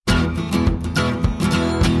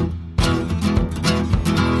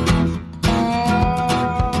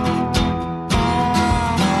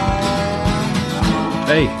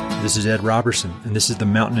Hey, this is Ed Robertson, and this is the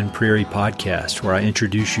Mountain and Prairie Podcast, where I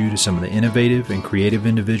introduce you to some of the innovative and creative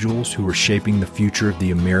individuals who are shaping the future of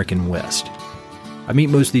the American West. I meet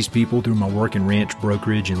most of these people through my work in ranch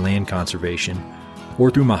brokerage and land conservation,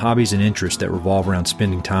 or through my hobbies and interests that revolve around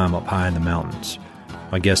spending time up high in the mountains.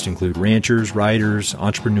 My guests include ranchers, writers,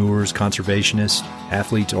 entrepreneurs, conservationists,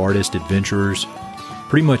 athletes, artists, adventurers,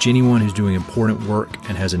 pretty much anyone who's doing important work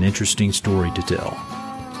and has an interesting story to tell.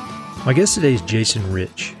 My guest today is Jason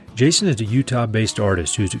Rich. Jason is a Utah-based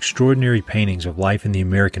artist whose extraordinary paintings of life in the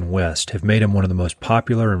American West have made him one of the most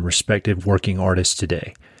popular and respected working artists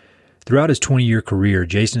today. Throughout his 20-year career,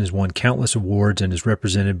 Jason has won countless awards and is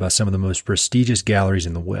represented by some of the most prestigious galleries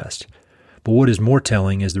in the West. But what is more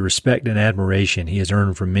telling is the respect and admiration he has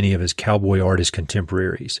earned from many of his cowboy artist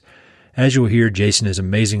contemporaries. As you'll hear, Jason is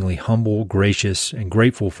amazingly humble, gracious, and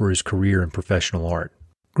grateful for his career in professional art.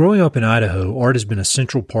 Growing up in Idaho, art has been a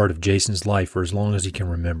central part of Jason's life for as long as he can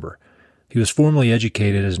remember. He was formally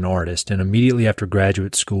educated as an artist, and immediately after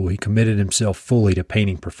graduate school, he committed himself fully to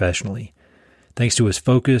painting professionally. Thanks to his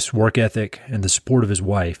focus, work ethic, and the support of his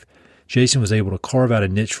wife, Jason was able to carve out a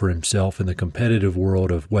niche for himself in the competitive world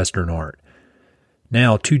of Western art.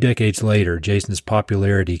 Now, 2 decades later, Jason's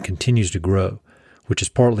popularity continues to grow, which is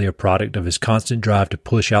partly a product of his constant drive to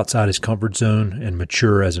push outside his comfort zone and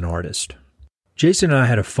mature as an artist. Jason and I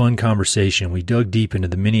had a fun conversation. We dug deep into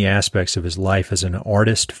the many aspects of his life as an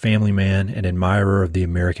artist, family man, and admirer of the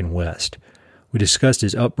American West. We discussed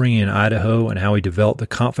his upbringing in Idaho and how he developed the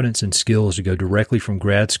confidence and skills to go directly from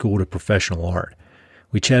grad school to professional art.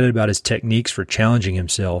 We chatted about his techniques for challenging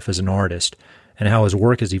himself as an artist and how his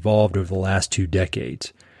work has evolved over the last 2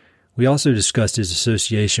 decades. We also discussed his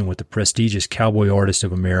association with the prestigious Cowboy Artist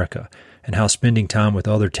of America and how spending time with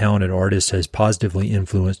other talented artists has positively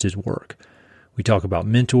influenced his work. We talk about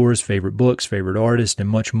mentors, favorite books, favorite artists, and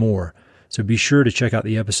much more, so be sure to check out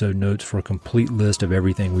the episode notes for a complete list of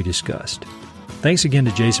everything we discussed. Thanks again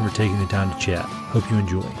to Jason for taking the time to chat. Hope you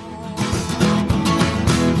enjoy.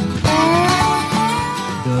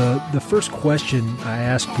 The first question I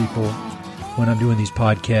ask people when I'm doing these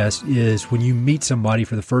podcasts is when you meet somebody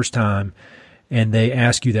for the first time and they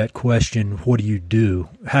ask you that question, what do you do?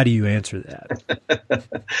 How do you answer that?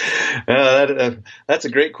 That's a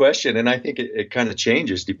great question. And I think it kind of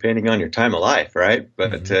changes depending on your time of life, right?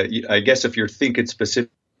 But I guess if you're thinking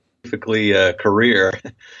specifically career,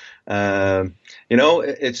 I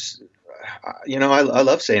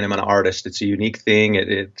love saying I'm an artist. It's a unique thing.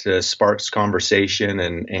 It sparks conversation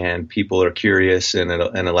and people are curious and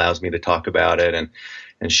allows me to talk about it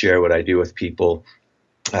and share what I do with people.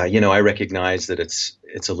 I recognize that it's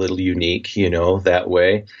a little unique, that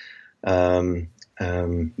way.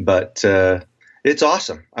 But it's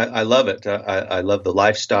awesome. I love it. I love the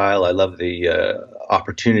lifestyle. I love the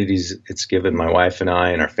opportunities it's given my wife and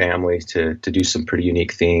I and our family to do some pretty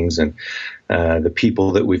unique things. And the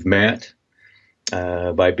people that we've met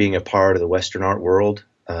by being a part of the Western art world,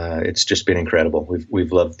 it's just been incredible.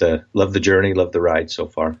 We've loved the journey, loved the ride so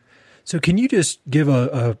far. So can you just give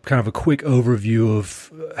a kind of a quick overview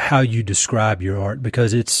of how you describe your art?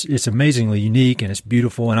 Because it's amazingly unique and it's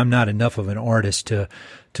beautiful, and I'm not enough of an artist to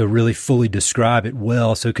really fully describe it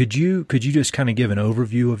well. So could you just kind of give an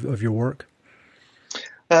overview of your work?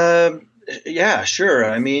 Yeah, sure.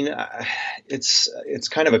 I mean, it's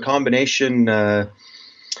kind of a combination. And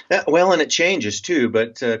it changes too,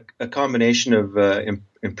 but a combination of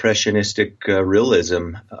impressionistic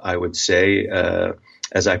realism, I would say.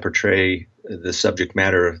 As I portray the subject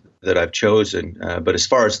matter that I've chosen. But as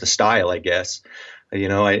far as the style, I guess,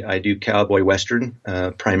 I do cowboy Western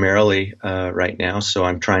primarily right now. So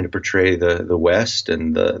I'm trying to portray the West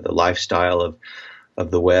and the lifestyle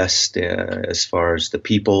of the West as far as the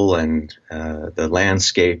people and the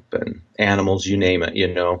landscape and animals, you name it,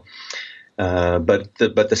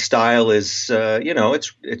 But the style is,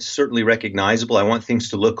 it's certainly recognizable. I want things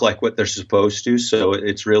to look like what they're supposed to, so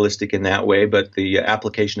it's realistic in that way. But the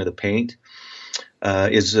application of the paint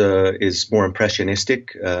is more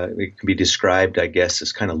impressionistic. It can be described, I guess,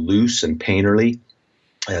 as kind of loose and painterly.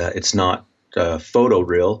 It's not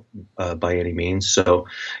photoreal by any means. So,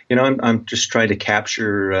 I'm just trying to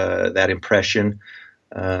capture that impression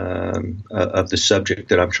of the subject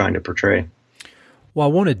that I'm trying to portray. Well, I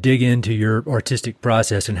want to dig into your artistic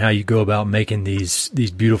process and how you go about making these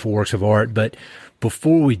beautiful works of art. But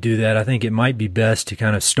before we do that, I think it might be best to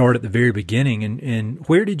kind of start at the very beginning. And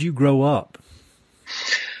where did you grow up?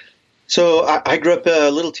 So I grew up in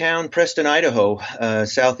a little town, Preston, Idaho,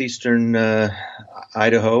 southeastern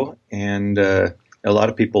Idaho, and a lot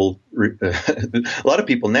of people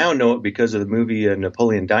now know it because of the movie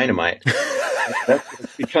Napoleon Dynamite. That's what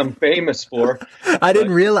it's become famous for. I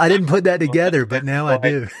didn't put that together, but now I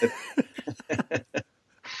do.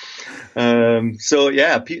 So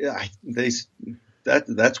yeah,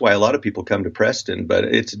 that's why a lot of people come to Preston, but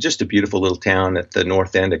it's just a beautiful little town at the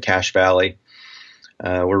north end of Cache Valley.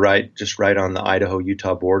 We're just right on the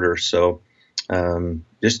Idaho-Utah border. So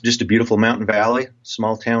just a beautiful mountain valley,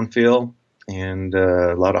 small town feel, and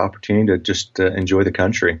a lot of opportunity to just enjoy the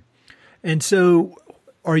country. And so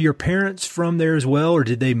are your parents from there as well, or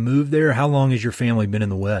did they move there? How long has your family been in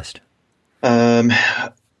the West?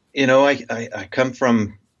 I come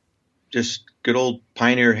from just good old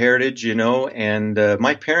pioneer heritage, and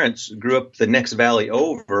my parents grew up the next valley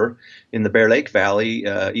over in the Bear Lake Valley,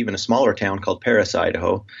 even a smaller town called Paris,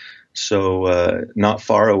 Idaho. So not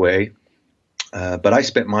far away. But I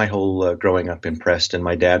spent my whole growing up in Preston.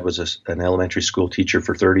 My dad was an elementary school teacher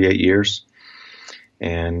for 38 years.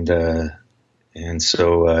 And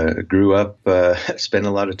so grew up, spent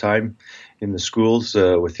a lot of time in the schools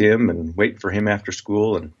with him and waiting for him after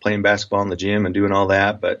school and playing basketball in the gym and doing all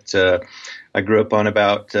that. But I grew up on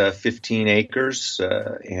about 15 acres.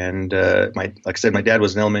 Like I said, my dad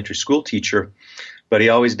was an elementary school teacher, but he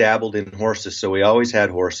always dabbled in horses. So we always had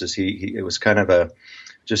horses. It was kind of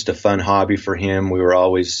just a fun hobby for him. We were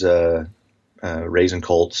always raising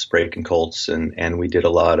colts, breaking colts, and we did a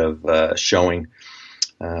lot of showing.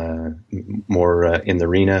 More in the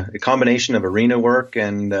arena, a combination of arena work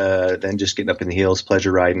and then just getting up in the hills,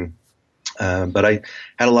 pleasure riding. But I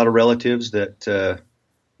had a lot of relatives that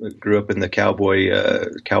grew up in the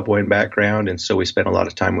cowboy background, and so we spent a lot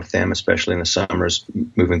of time with them, especially in the summers,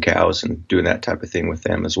 moving cows and doing that type of thing with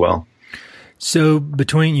them as well. So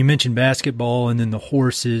you mentioned basketball and then the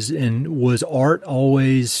horses, and was art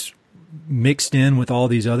always mixed in with all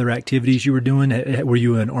these other activities you were doing? Were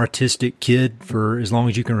you an artistic kid for as long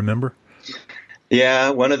as you can remember? Yeah,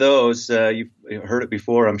 one of those. You've heard it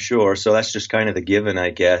before, I'm sure. So that's just kind of the given, I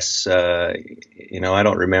guess. I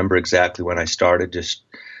don't remember exactly when I started. Just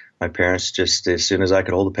my parents, just as soon as I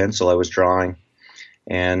could hold a pencil, I was drawing.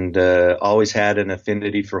 And always had an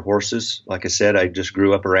affinity for horses. Like I said, I just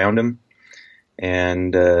grew up around them.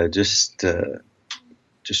 And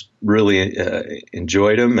just really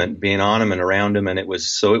enjoyed them and being on them and around them. And it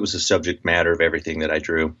was a subject matter of everything that I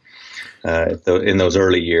drew in those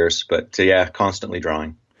early years. But constantly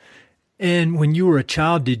drawing. And when you were a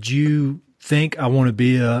child, did you think I want to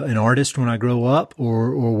be an artist when I grow up,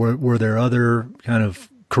 or were there other kind of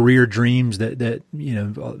career dreams that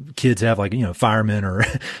kids have, like fireman or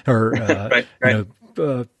right.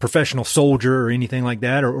 Professional soldier or anything like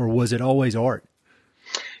that, or was it always art?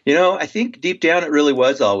 I think deep down it really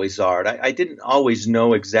was always art. I didn't always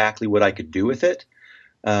know exactly what I could do with it,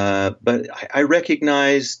 but I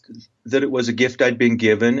recognized that it was a gift I'd been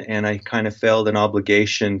given, and I kind of felt an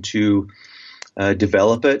obligation to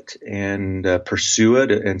develop it and pursue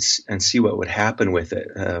it and see what would happen with it.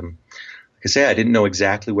 Like I say, I didn't know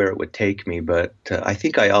exactly where it would take me, but I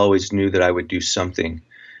think I always knew that I would do something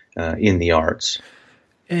in the arts.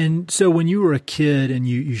 And so when you were a kid and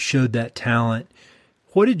you showed that talent,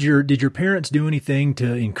 did your parents do anything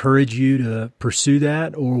to encourage you to pursue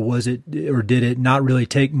that, or did it not really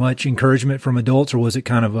take much encouragement from adults, or was it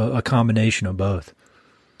kind of a combination of both?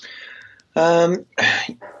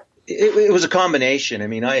 It was a combination. I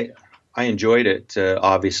mean, I enjoyed it,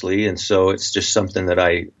 obviously, and so it's just something that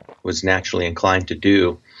I was naturally inclined to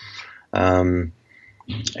do. So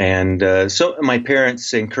my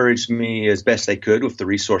parents encouraged me as best they could with the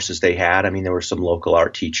resources they had. I mean, there were some local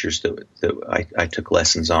art teachers that I took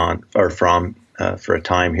lessons from for a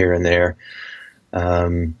time here and there.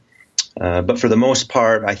 But for the most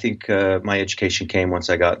part, I think my education came once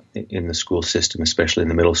I got in the school system, especially in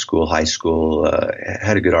the middle school, high school. I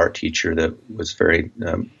had a good art teacher that was very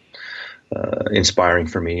inspiring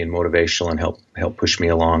for me and motivational, and helped push me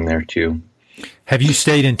along there too. Have you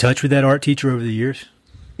stayed in touch with that art teacher over the years?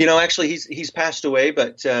 Actually, he's passed away,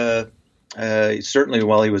 but certainly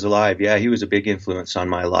while he was alive, he was a big influence on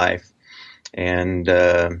my life, and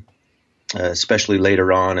especially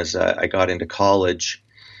later on as I got into college.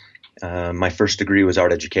 My first degree was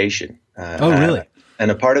art education. Oh, really? And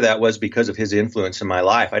a part of that was because of his influence in my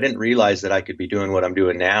life. I didn't realize that I could be doing what I'm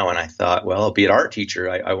doing now, and I thought, well, I'll be an art teacher.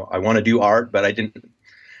 I want to do art, but I didn't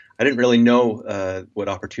really know what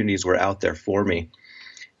opportunities were out there for me.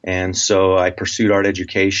 And so I pursued art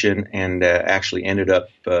education and actually ended up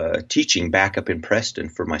teaching back up in Preston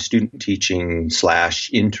for my student teaching /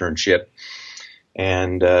 internship.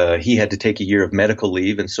 And he had to take a year of medical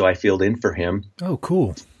leave, and so I filled in for him. Oh,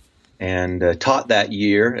 cool. And taught that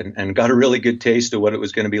year and got a really good taste of what it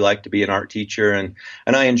was going to be like to be an art teacher. And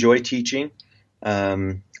I enjoy teaching.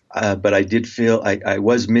 but I did feel I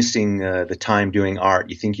was missing the time doing art.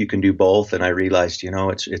 You think you can do both, and I realized,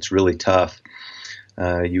 it's really tough.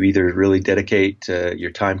 You either really dedicate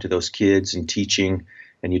your time to those kids and teaching,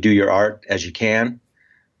 and you do your art as you can,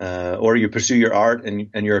 or you pursue your art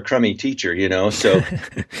and you're a crummy teacher, So,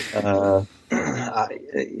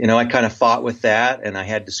 I kind of fought with that, and I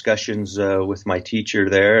had discussions with my teacher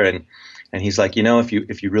there, and he's like,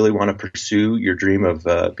 if you really want to pursue your dream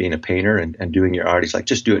of being a painter and doing your art, he's like,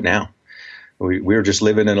 just do it now. We were just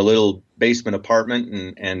living in a little basement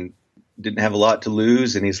apartment and didn't have a lot to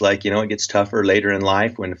lose. And he's like, it gets tougher later in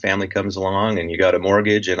life when the family comes along and you got a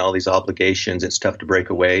mortgage and all these obligations. It's tough to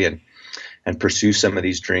break away and pursue some of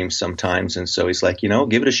these dreams sometimes. And so he's like,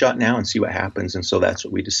 give it a shot now and see what happens. And so that's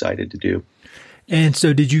what we decided to do. And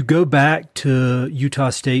so did you go back to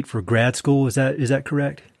Utah State for grad school? Is that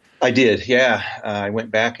correct? I did, yeah. I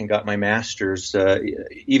went back and got my master's.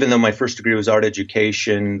 Even though my first degree was art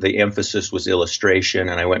education, the emphasis was illustration,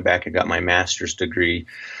 and I went back and got my master's degree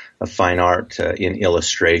of fine art in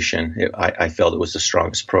illustration. I felt it was the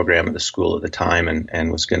strongest program at the school at the time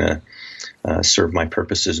and was going to serve my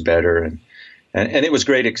purposes better. And it was a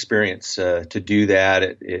great experience to do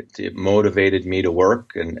that. It motivated me to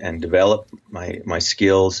work and develop my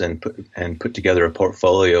skills and put together a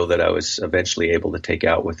portfolio that I was eventually able to take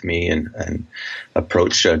out with me and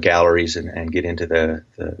approach galleries and get into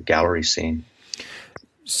the gallery scene.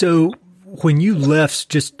 So when you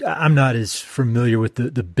left, I'm not as familiar with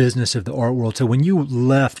the business of the art world. So when you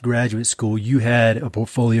left graduate school, you had a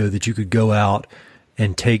portfolio that you could go out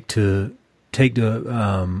and take to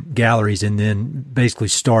galleries and then basically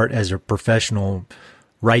start as a professional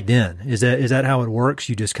right then. Is that how it works?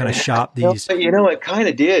 You just kind of shop these? It kind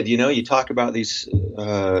of did. You talk about these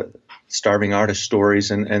starving artist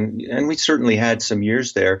stories, and we certainly had some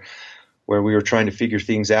years there where we were trying to figure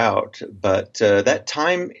things out. But that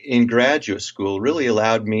time in graduate school really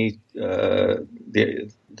allowed me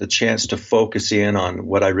the chance to focus in on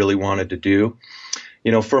what I really wanted to do.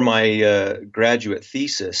 For my graduate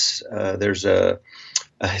thesis, there's a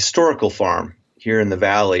historical farm here in the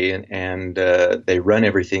valley, and they run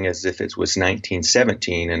everything as if it was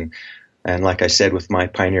 1917. And like I said, with my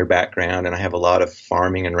pioneer background, and I have a lot of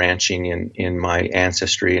farming and ranching in my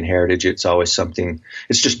ancestry and heritage, it's always something.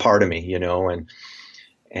 It's just part of me,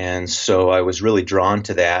 And so I was really drawn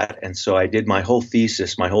to that. And so I did my whole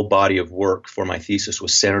thesis, my whole body of work for my thesis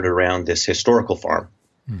was centered around this historical farm.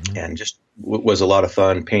 Mm-hmm. And just was a lot of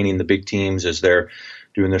fun painting the big teams as they're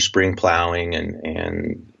doing their spring plowing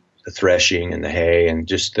and the threshing and the hay, and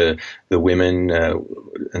just the women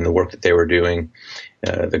and the work that they were doing,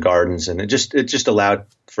 the gardens, and it just allowed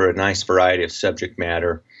for a nice variety of subject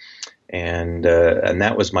matter, and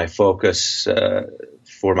that was my focus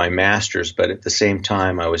for my master's. But at the same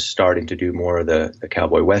time, I was starting to do more of the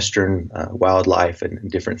cowboy western, wildlife,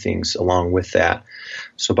 and different things along with that.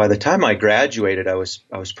 So by the time I graduated, I was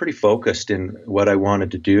pretty focused in what I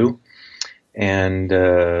wanted to do, and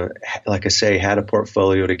like I say, had a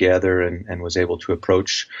portfolio together and was able to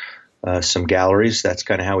approach some galleries. That's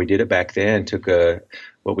kind of how we did it back then. Took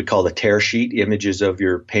what we call the tear sheet, images of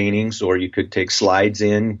your paintings, or you could take slides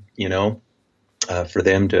in, for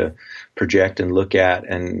them to project and look at.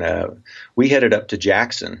 And we headed up to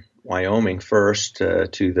Jackson, Wyoming first, to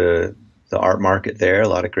the art market there. A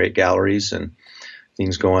lot of great galleries and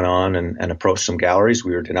things going on, and approached some galleries.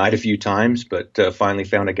 We were denied a few times, but finally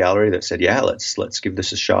found a gallery that said, yeah, let's give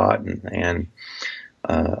this a shot, and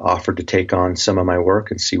offered to take on some of my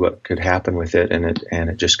work and see what could happen with it. And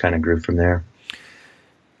it just kind of grew from there.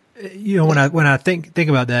 When I think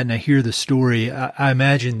about that and I hear the story, I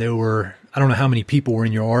imagine there were, I don't know how many people were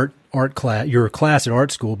in your art class, your class at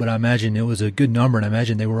art school, but I imagine it was a good number, and I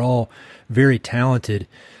imagine they were all very talented.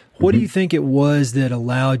 What mm-hmm. do you think it was that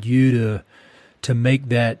allowed you to make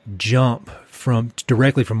that jump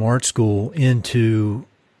directly from art school into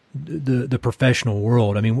the professional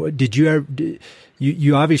world? I mean, did you ever?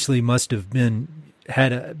 You obviously must have been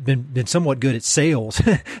somewhat good at sales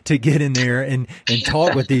to get in there and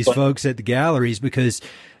talk with these folks at the galleries, because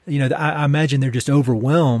I imagine they're just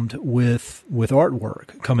overwhelmed with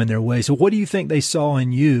artwork coming their way. So what do you think they saw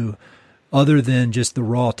in you other than just the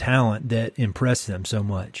raw talent that impressed them so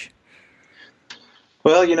much?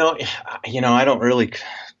 Well, I don't really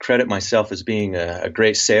credit myself as being a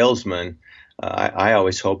great salesman. I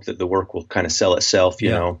always hope that the work will kind of sell itself,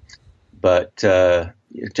 you know. But to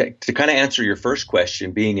kind of answer your first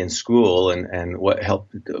question, being in school and what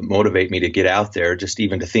helped motivate me to get out there, just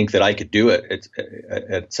even to think that I could do it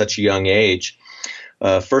at such a young age.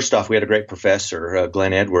 First off, we had a great professor,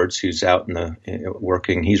 Glenn Edwards, who's out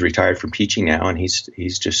working. He's retired from teaching now, and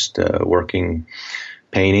he's just working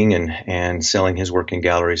painting and selling his work in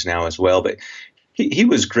galleries now as well. But he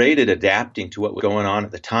was great at adapting to what was going on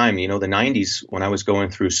at the time. The 90s, when I was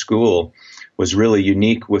going through school, was really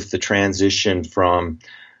unique with the transition from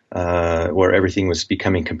where everything was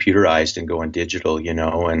becoming computerized and going digital,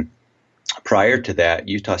 and prior to that,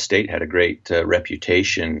 Utah State had a great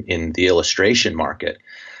reputation in the illustration market.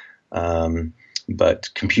 But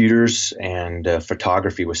computers and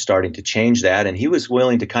photography was starting to change that, and he was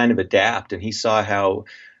willing to kind of adapt, and he saw how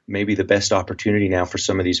maybe the best opportunity now for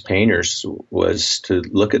some of these painters was to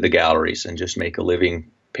look at the galleries and just make a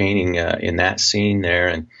living painting in that scene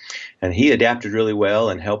there. And he adapted really well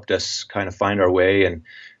and helped us kind of find our way and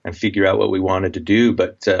figure out what we wanted to do.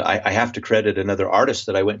 But I have to credit another artist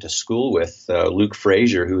that I went to school with, Luke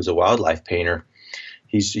Frazier, who was a wildlife painter.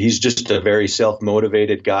 He's just a very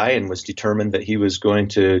self-motivated guy and was determined that he was going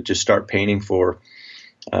to just start painting for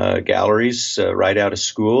galleries right out of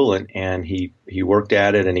school, and he worked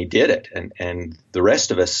at it and he did it. And the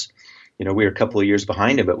rest of us, we were a couple of years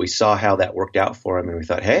behind him, but we saw how that worked out for him, and we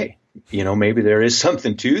thought, hey, maybe there is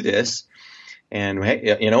something to this. And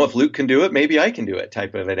hey, if Luke can do it, maybe I can do it,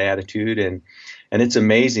 type of an attitude. And it's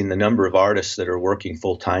amazing the number of artists that are working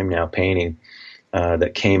full time now painting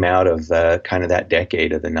that came out of kind of that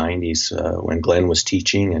decade of the 90s when Glenn was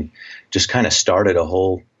teaching, and just kind of started a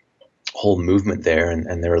whole movement there.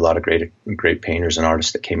 And there were a lot of great painters and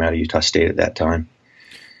artists that came out of Utah State at that time.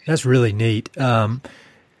 That's really neat.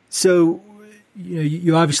 So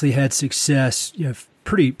you obviously had success,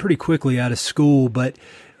 pretty quickly out of school, but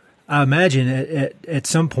I imagine at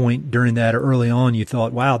some point during that or early on, you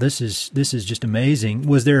thought, wow, this is just amazing.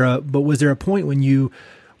 Was there a point when you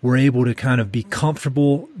were able to kind of be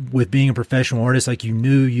comfortable with being a professional artist, like you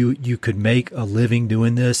knew you could make a living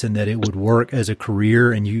doing this and that it would work as a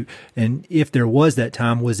career? And if there was that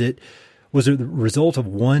time, was it the result of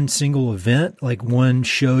one single event, like one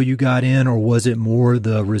show you got in, or was it more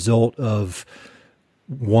the result of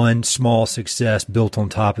one small success built on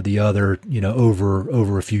top of the other,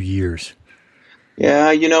 over a few years?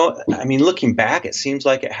 Yeah, looking back, it seems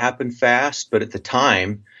like it happened fast, but at the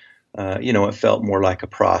time, it felt more like a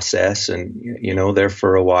process. And, there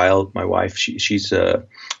for a while, my wife, she's a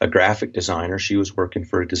graphic designer. She was working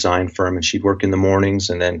for a design firm, and she'd work in the mornings.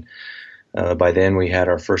 And then by then we had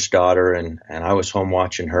our first daughter, and I was home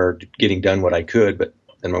watching her, getting done what I could. But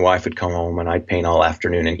then my wife would come home and I'd paint all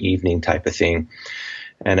afternoon and evening type of thing.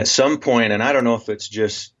 And at some point, and I don't know if it's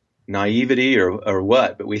just naivety or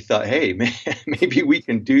what, but we thought, hey, maybe we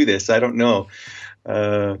can do this. I don't know.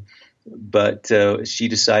 But she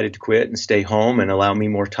decided to quit and stay home and allow me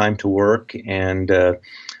more time to work. And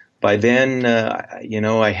by then,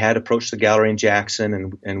 I had approached the gallery in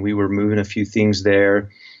Jackson, and we were moving a few things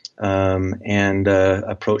there, and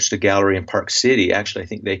approached a gallery in Park City. Actually, I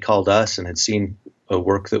think they called us and had seen a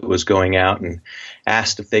work that was going out and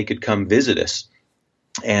asked if they could come visit us.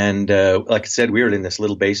 And like I said, we were in this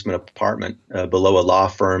little basement apartment below a law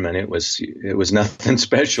firm, and it was nothing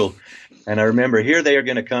special. And I remember here they are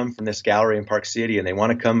going to come from this gallery in Park City, and they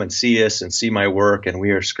want to come and see us and see my work. And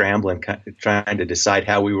we are scrambling, trying to decide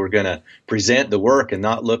how we were going to present the work and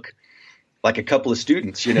not look like a couple of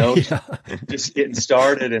students, Yeah. just getting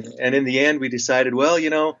started. And in the end, we decided, well,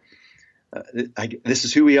 this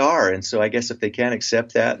is who we are. And so I guess if they can't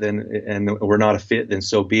accept that, and we're not a fit, then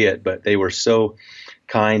so be it. But they were so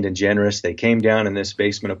kind and generous. They came down in this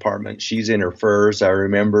basement apartment. She's in her furs, I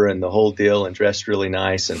remember, and the whole deal, and dressed really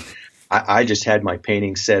nice. And I just had my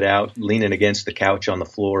painting set out, leaning against the couch on the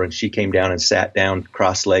floor, and she came down and sat down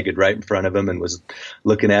cross-legged right in front of him and was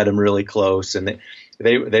looking at him really close. And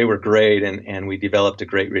they were great, and we developed a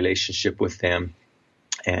great relationship with them.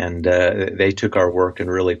 And they took our work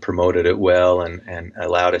and really promoted it well, and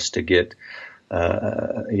allowed us to get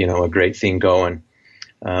a great thing going.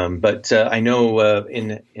 But I know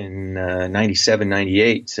in 97,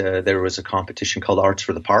 98, there was a competition called Arts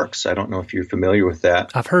for the Parks. I don't know if you're familiar with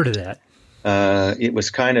that. I've heard of that. It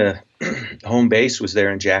was kind of home base was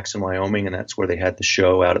there in Jackson, Wyoming, and that's where they had the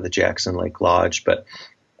show out at the Jackson Lake Lodge. But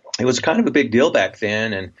it was kind of a big deal back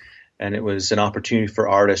then, and it was an opportunity for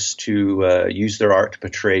artists to use their art to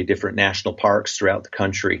portray different national parks throughout the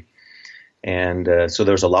country. And so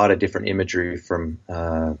there's a lot of different imagery from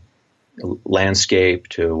landscape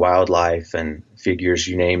to wildlife and figures,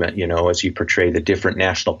 you name it, as you portray the different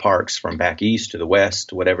national parks from back east to the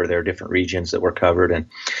west, whatever their different regions that were covered.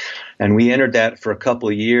 And we entered that for a couple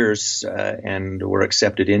of years and were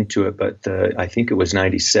accepted into it. But I think it was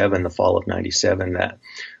 97, the fall of 97, that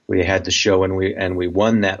we had the show, and we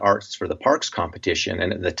won that Arts for the Parks competition.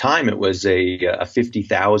 And at the time, it was a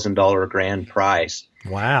 $50,000 grand prize.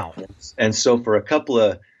 Wow. And so for a couple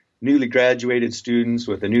of newly graduated students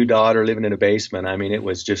with a new daughter living in a basement. I mean, it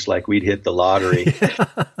was just like we'd hit the lottery.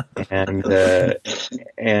 And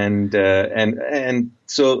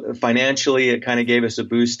so financially, it kind of gave us a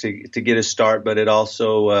boost to get a start, but it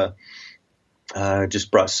also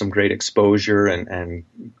just brought some great exposure and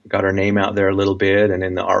got our name out there a little bit. And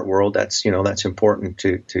in the art world, that's important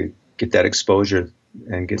to get that exposure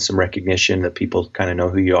and get some recognition that people kind of know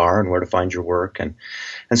who you are and where to find your work. And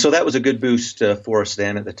so that was a good boost for us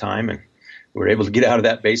then at the time. And we were able to get out of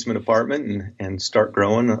that basement apartment and start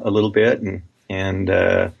growing a little bit. And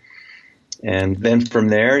then from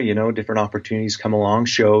there, different opportunities come along,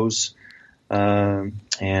 shows,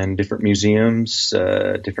 and different museums,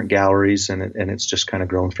 different galleries, and it's just kind of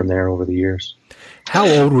grown from there over the years. How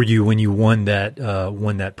old were you when you won that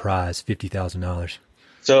prize, $50,000?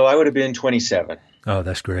 So I would have been 27. Oh,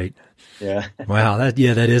 that's great. Yeah. Wow. That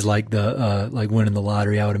is like like winning the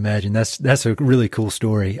lottery, I would imagine. That's a really cool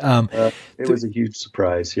story. It was a huge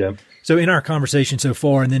surprise. Yeah. So in our conversation so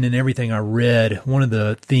far, and then in everything I read, one of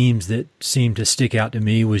the themes that seemed to stick out to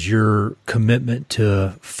me was your commitment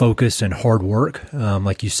to focus and hard work.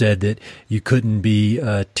 Like you said, that you couldn't be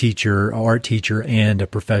a art teacher and a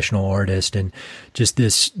professional artist, and just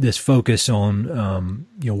this focus on,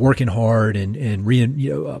 working hard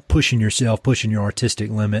and pushing yourself, pushing your artistic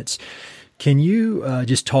limits. Can you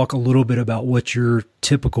just talk a little bit about what your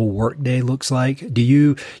typical work day looks like? Do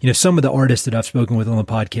you, some of the artists that I've spoken with on the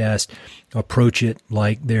podcast approach it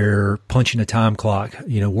like they're punching a time clock,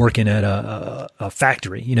 working at a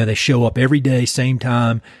factory. They show up every day, same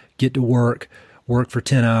time, get to work for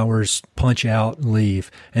 10 hours, punch out and leave.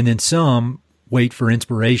 And then some wait for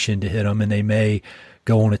inspiration to hit them, and they may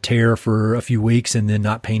go on a tear for a few weeks and then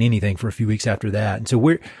not paint anything for a few weeks after that. And so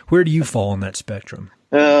where do you fall on that spectrum?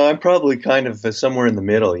 I'm probably kind of somewhere in the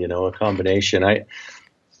middle, a combination.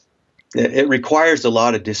 It requires a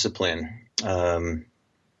lot of discipline.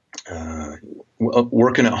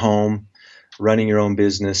 Working at home, running your own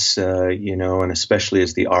business, and especially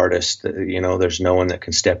as the artist, there's no one that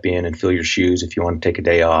can step in and fill your shoes if you want to take a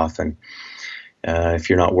day off. And if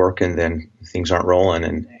you're not working, then things aren't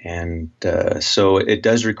rolling. So it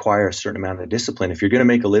does require a certain amount of discipline. If you're going to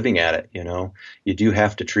make a living at it, you do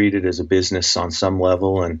have to treat it as a business on some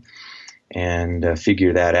level and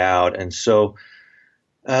figure that out. And so,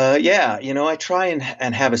 I try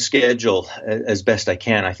and have a schedule as best I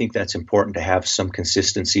can. I think that's important to have some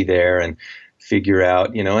consistency there and figure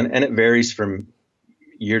out, and it varies from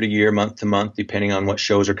year to year, month to month, depending on what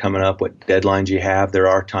shows are coming up, what deadlines you have. There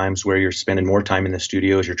are times where you're spending more time in the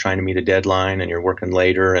studio as you're trying to meet a deadline, and you're working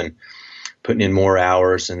later and putting in more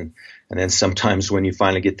hours. And then sometimes when you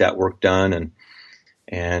finally get that work done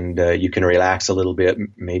and you can relax a little bit,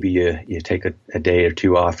 maybe you take a day or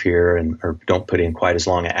two off here or don't put in quite as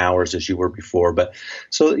long hours as you were before. But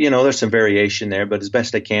so, there's some variation there, but as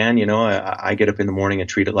best I can, I get up in the morning and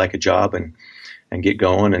treat it like a job and get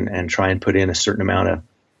going and try and put in a certain amount of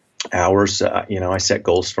hours. I set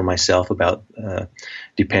goals for myself about,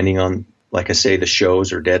 depending on, like I say, the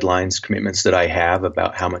shows or deadlines, commitments that I have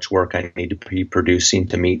about how much work I need to be producing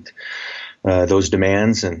to meet those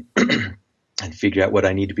demands and and figure out what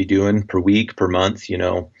I need to be doing per week, per month,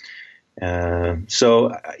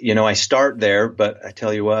 So, I start there, but I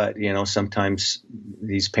tell you what, sometimes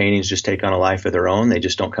these paintings just take on a life of their own. They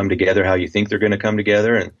just don't come together how you think they're going to come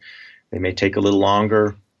together, and they may take a little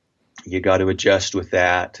longer. You got to adjust with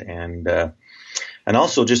that. And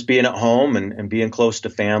also just being at home and being close to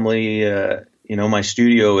family. My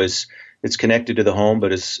studio it's connected to the home,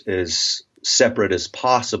 but is separate as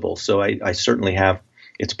possible. So I certainly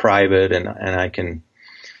it's private and I can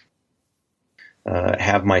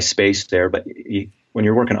have my space there. But when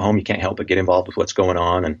you're working at home, you can't help but get involved with what's going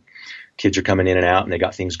on, and kids are coming in and out and they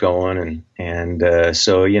got things going.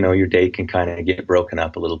 So, your day can kind of get broken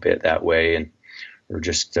up a little bit that way. Or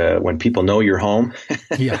just when people know you're home,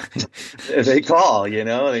 yeah, they call.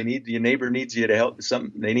 They need your neighbor needs you to help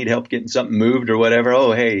something. They need help getting something moved or whatever.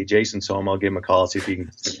 Oh, hey, Jason's home. I'll give him a call, see if he can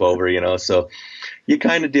step over. So you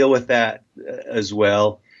kind of deal with that as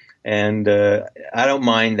well. And I don't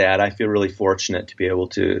mind that. I feel really fortunate to be able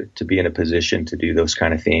to be in a position to do those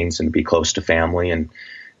kind of things and be close to family and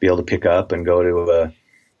be able to pick up and go to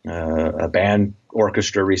a band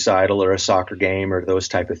orchestra recital or a soccer game or those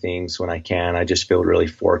type of things when I can. I just feel really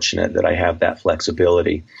fortunate that I have that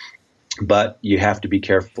flexibility. But you have to be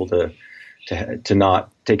careful to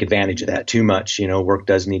not take advantage of that too much. Work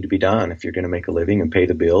does need to be done if you're going to make a living and pay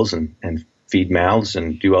the bills and feed mouths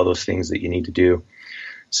and do all those things that you need to do.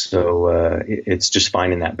 So it's just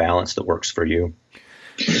finding that balance that works for you.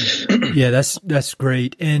 Yeah, that's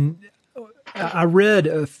great. And I read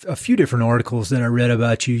a few different articles that I read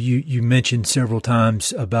about you. You mentioned several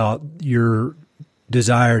times about your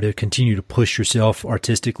desire to continue to push yourself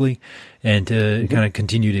artistically and to kind of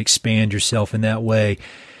continue to expand yourself in that way.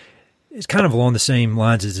 It's kind of along the same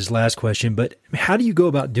lines as this last question, but how do you go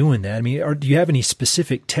about doing that? I mean, do you have any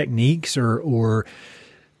specific techniques or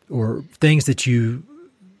things that you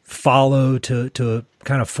follow to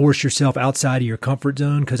kind of force yourself outside of your comfort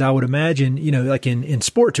zone? Because I would imagine, like in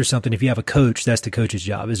sports or something, if you have a coach, that's the coach's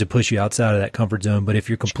job, is to push you outside of that comfort zone. But if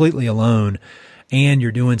you're completely alone and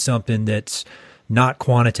you're doing something that's not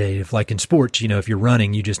quantitative, like in sports, if you're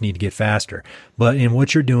running, you just need to get faster. But in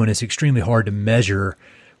what you're doing, it's extremely hard to measure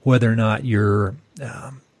whether or not you're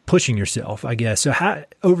pushing yourself, I guess. So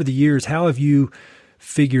over the years, how have you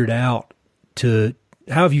figured out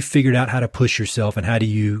how to push yourself, and how do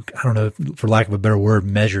you, I don't know, for lack of a better word,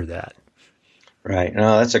 measure that? Right.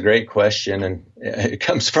 No, that's a great question. And it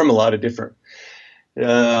comes from a lot of different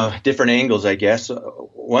angles, I guess.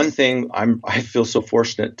 One thing, I feel so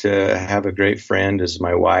fortunate to have a great friend as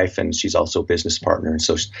my wife, and she's also a business partner. And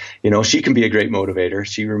so, she can be a great motivator.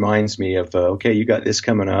 She reminds me of, okay, you got this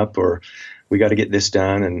coming up, or we got to get this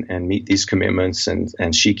done and meet these commitments.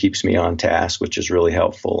 And she keeps me on task, which is really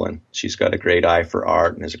helpful. And she's got a great eye for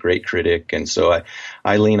art and is a great critic. And so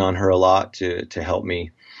I lean on her a lot to help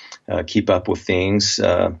me keep up with things.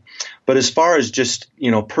 But as far as just,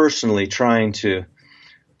 personally trying to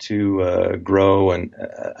grow and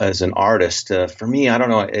as an artist, for me, I don't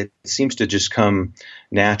know, it seems to just come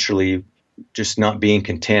naturally, just not being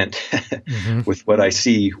content with what I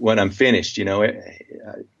see when I'm finished.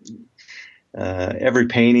 Every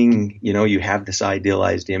painting, you have this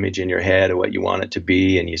idealized image in your head of what you want it to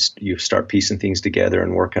be, and you start piecing things together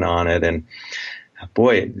and working on it. And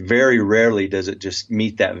boy, very rarely does it just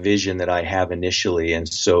meet that vision that I have initially. And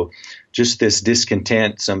so just this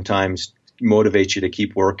discontent sometimes motivates you to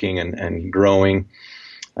keep working and growing.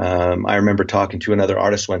 I remember talking to another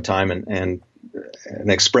artist one time and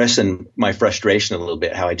expressing my frustration a little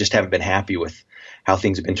bit, how I just haven't been happy with how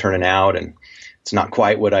things have been turning out, and it's not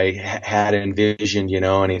quite what I had envisioned,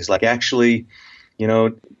 and he's like, actually,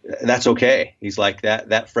 that's okay. He's like,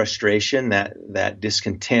 that frustration, that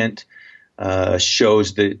discontent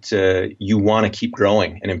shows that you want to keep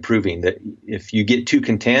growing and improving. That if you get too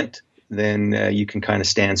content, then you can kind of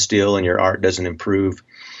stand still and your art doesn't improve,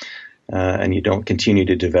 and you don't continue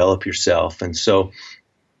to develop yourself. And so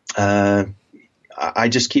I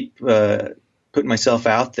just keep putting myself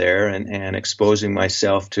out there and exposing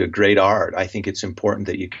myself to great art. I think it's important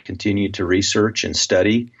that you continue to research and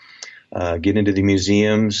study, get into the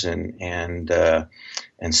museums and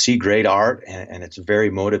see great art. And it's very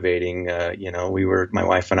motivating. My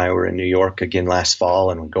wife and I were in New York again last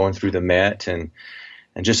fall, and we're going through the Met and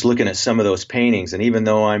just looking at some of those paintings. And even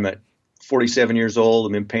though I'm at 47 years old,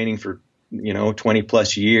 I've been painting for 20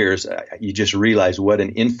 plus years, you just realize what an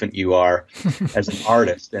infant you are as an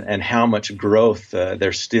artist, and how much growth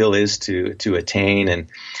there still is to attain.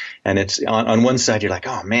 And it's on one side, you're like,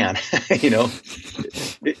 oh man,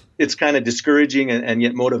 it's kind of discouraging and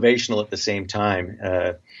yet motivational at the same time.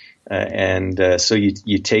 So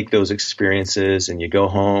you take those experiences and you go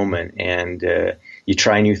home and you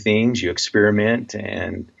try new things, you experiment,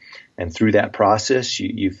 and through that process,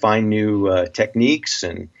 you find new techniques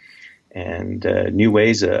and new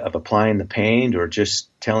ways of applying the paint, or just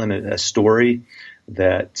telling a story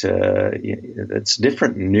that's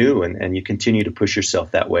different and new, and you continue to push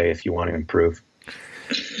yourself that way if you want to improve.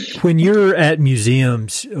 When you're at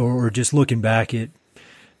museums or just looking back at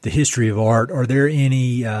the history of art, are there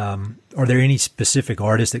any specific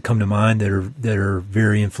artists that come to mind that are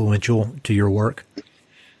very influential to your work?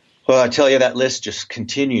 Well, I tell you, that list just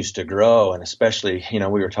continues to grow, and especially, we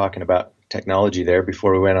were talking about technology there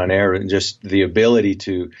before we went on air, and just the ability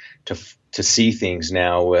to see things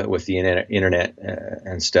now with the internet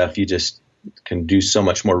and stuff. You just can do so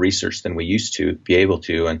much more research than we used to be able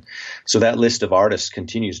to, and so that list of artists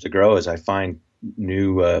continues to grow as I find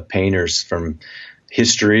new painters from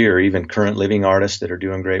history or even current living artists that are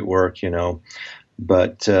doing great work.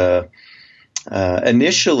 But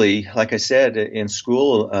initially, like I said, in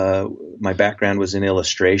school, my background was in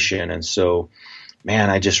illustration, and so, man,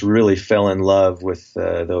 I just really fell in love with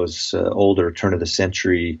those older turn of the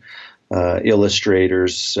century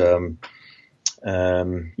illustrators.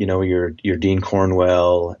 Your Dean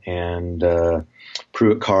Cornwell and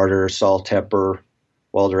Pruitt Carter, Saul Tepper,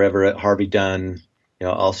 Walter Everett, Harvey Dunn.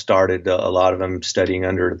 All started, a lot of them studying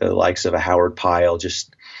under the likes of a Howard Pyle,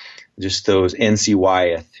 just those N.C.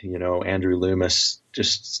 Wyeth, Andrew Loomis,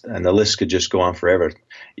 and the list could just go on forever.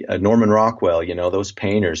 Norman Rockwell, those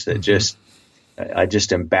painters that just I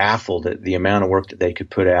just am baffled at the amount of work that they could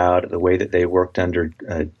put out, the way that they worked under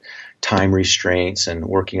time restraints and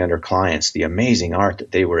working under clients. The amazing art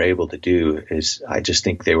that they were able to do is, I just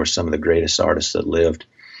think they were some of the greatest artists that lived.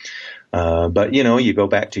 But, you know, you go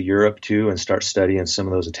back to Europe too and start studying some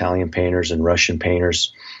of those Italian painters and Russian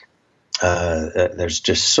painters. There's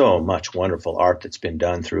just so much wonderful art that's been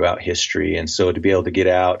done throughout history. And so to be able to get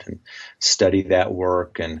out and study that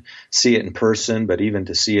work and see it in person, but even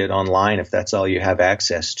to see it online, if that's all you have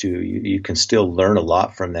access to, you can still learn a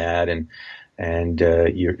lot from that. And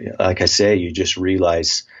you're, like I say, you just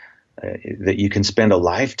realize that you can spend a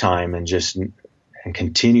lifetime and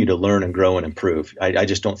continue to learn and grow and improve. I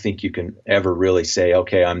just don't think you can ever really say,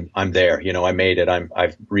 okay, I'm there. You know, I made it.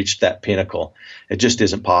 I've reached that pinnacle. It just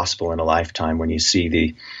isn't possible in a lifetime when you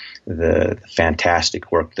see the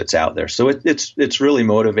fantastic work that's out there. So it's really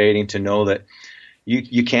motivating to know that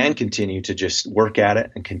you can continue to just work at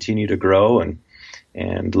it and continue to grow and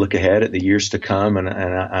look ahead at the years to come.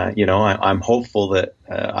 And you know, I'm hopeful that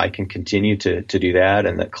I can continue to do that,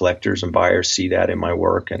 and that collectors and buyers see that in my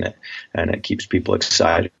work, and it keeps people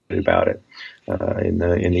excited about it in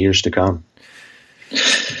the years to come.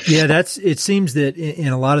 Yeah, it seems that in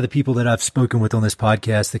a lot of the people that I've spoken with on this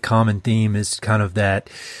podcast, the common theme is kind of that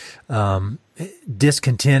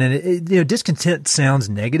discontent, and you know, discontent sounds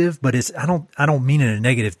negative, but I don't mean in a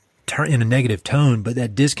negative tone, but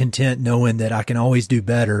that discontent, knowing that I can always do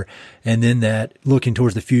better, and then that looking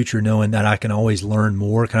towards the future, knowing that I can always learn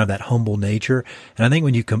more, kind of that humble nature. And I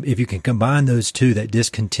think if you can combine those two, that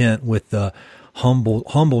discontent with the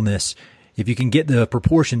humbleness, if you can get the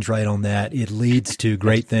proportions right on that, it leads to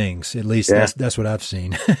great things. At least that's what I've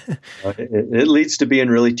seen. It leads to being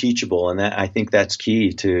really teachable, and I think that's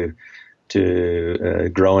key to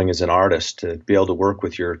growing as an artist, to be able to work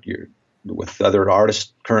with with other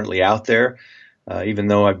artists currently out there. Even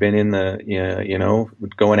though I've been in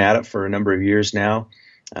going at it for a number of years now,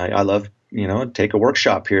 I love, take a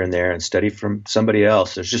workshop here and there and study from somebody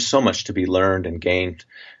else. There's just so much to be learned and gained,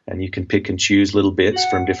 and you can pick and choose little bits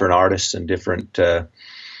from different artists and different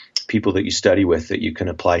people that you study with that you can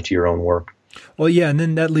apply to your own work. Well, yeah, and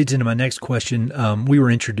then that leads into my next question. We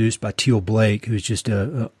were introduced by Teal Blake, who's just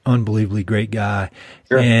an unbelievably great guy,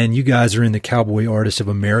 sure. And you guys are in the Cowboy Artists of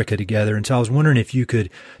America together. And so I was wondering if you could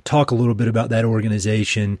talk a little bit about that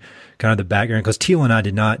organization, kind of the background, because Teal and I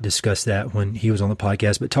did not discuss that when he was on the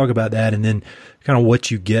podcast, but talk about that, and then kind of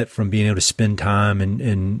what you get from being able to spend time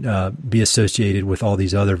and be associated with all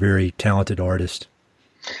these other very talented artists.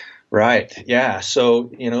 Right. Yeah. So,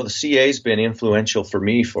 the CA's been influential for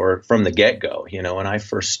me from the get-go. When I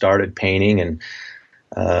first started painting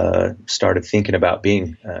and started thinking about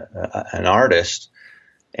being an artist,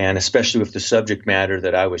 and especially with the subject matter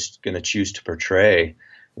that I was going to choose to portray,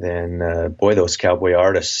 then those Cowboy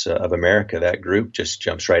Artists of America, that group just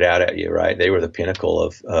jumps right out at you, right? They were the pinnacle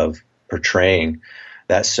of portraying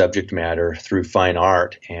that subject matter through fine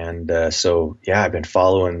art. And I've been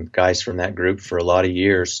following guys from that group for a lot of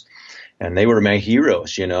years. And they were my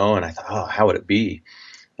heroes, and I thought, how would it be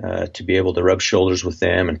to be able to rub shoulders with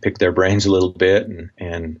them and pick their brains a little bit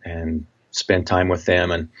and spend time with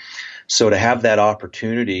them. And so to have that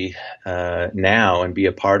opportunity now and be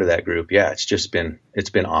a part of that group, it's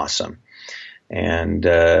been awesome. And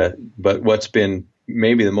but what's been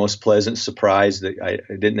maybe the most pleasant surprise that I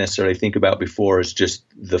didn't necessarily think about before is just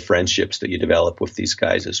the friendships that you develop with these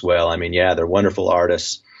guys as well. I mean, they're wonderful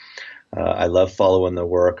artists. I love following their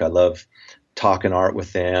work. I love talking art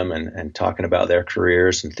with them and talking about their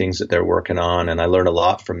careers and things that they're working on. And I learn a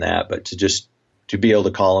lot from that. But to be able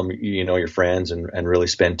to call them, your friends and really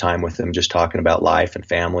spend time with them, just talking about life and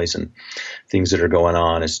families and things that are going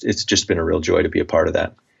on, it's just been a real joy to be a part of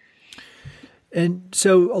that. And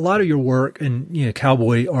so a lot of your work and,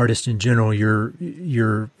 cowboy artists in general,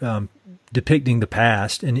 you're depicting the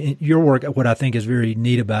past, and your work, what I think is very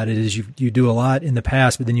neat about it is you do a lot in the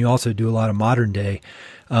past, but then you also do a lot of modern day.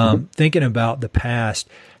 Thinking about the past,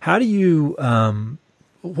 how do you,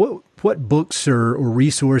 what books or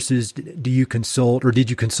resources do you consult, or did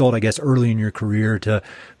you consult, I guess, early in your career to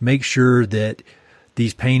make sure that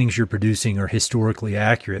these paintings you're producing are historically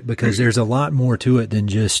accurate? Because there's a lot more to it than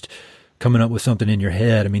just coming up with something in your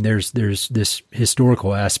head. I mean, there's this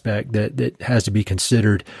historical aspect that has to be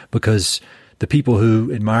considered, because the people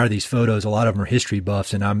who admire these photos, a lot of them are history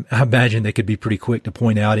buffs, and I imagine they could be pretty quick to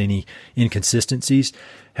point out any inconsistencies.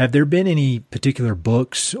 Have there been any particular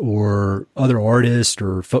books or other artists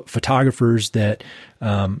or photographers that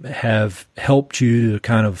have helped you to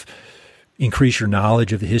kind of increase your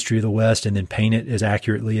knowledge of the history of the West and then paint it as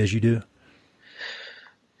accurately as you do?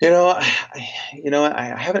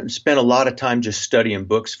 I haven't spent a lot of time just studying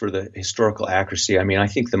books for the historical accuracy. I mean,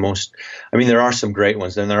 there are some great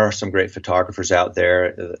ones, and there are some great photographers out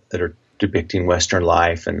there that are depicting Western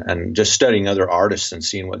life, and just studying other artists and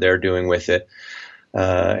seeing what they're doing with it.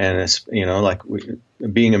 And it's,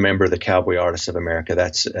 being a member of the Cowboy Artists of America,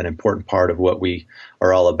 that's an important part of what we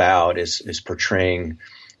are all about, is portraying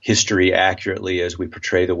history accurately as we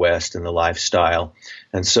portray the West and the lifestyle.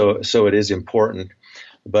 And so it is important.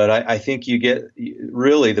 But I think you get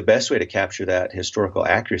really the best way to capture that historical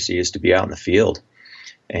accuracy is to be out in the field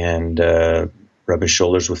and rubbing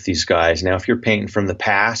shoulders with these guys. Now, if you're painting from the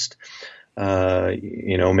past,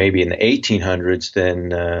 maybe in the 1800s,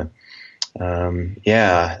 then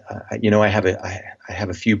I have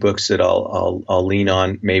a few books that I'll lean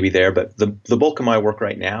on maybe there. But the bulk of my work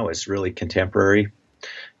right now is really contemporary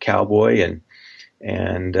cowboy, and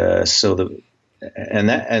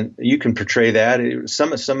you can portray that.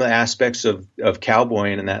 Some of the aspects of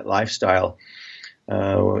cowboying and that lifestyle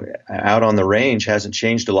out on the range hasn't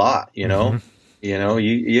changed a lot. Mm-hmm.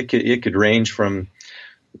 It could range from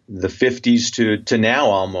the 50s to now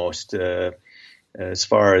almost, as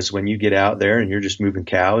far as when you get out there and you're just moving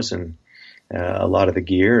cows, and a lot of the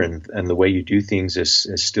gear and the way you do things is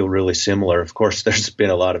still really similar. Of course, there's been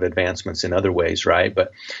a lot of advancements in other ways, right?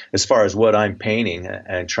 But as far as what I'm painting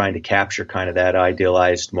and trying to capture kind of that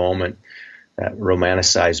idealized moment, that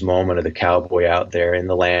romanticized moment of the cowboy out there in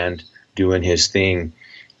the land doing his thing,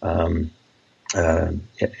 some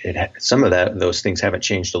of those things haven't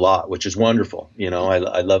changed a lot, which is wonderful. I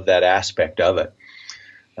love that aspect of it.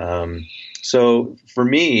 So for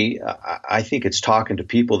me, I think it's talking to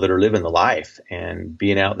people that are living the life and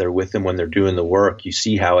being out there with them when they're doing the work. You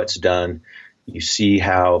see how it's done. You see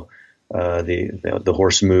how the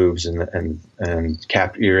horse moves, and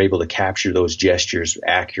you're able to capture those gestures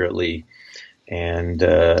accurately. And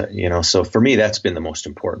so for me, that's been the most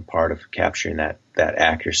important part of capturing that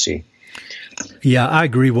accuracy. Yeah, I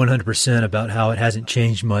agree 100% about how it hasn't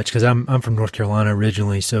changed much, because I'm from North Carolina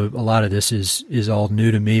originally, so a lot of this is all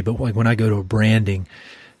new to me. But like when I go to a branding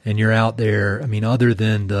and you're out there, I mean, other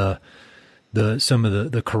than some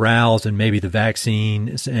of the corrals and maybe the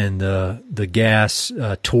vaccines and the gas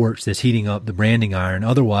torch that's heating up the branding iron,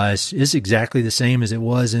 otherwise it's exactly the same as it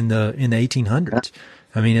was in the 1800s.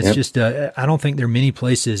 I mean, it's just I don't think there are many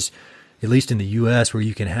places, at least in the U.S., where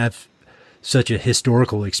you can have such a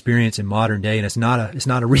historical experience in modern day, and it's not a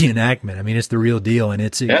reenactment. I mean, it's the real deal, and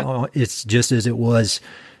it's just as it was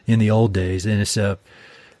in the old days, and it's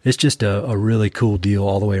just a really cool deal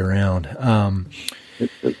all the way around.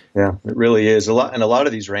 It really is. A lot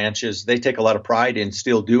of these ranches, they take a lot of pride in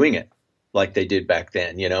still doing it like they did back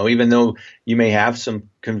then. Even though you may have some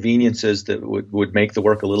conveniences that would make the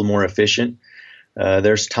work a little more efficient,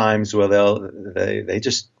 there's times where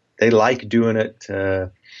they like doing it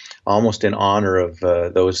almost in honor of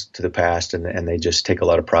those to the past, and they just take a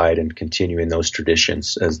lot of pride in continuing those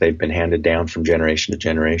traditions as they've been handed down from generation to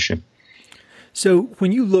generation. So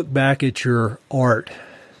when you look back at your art,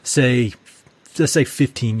 let's say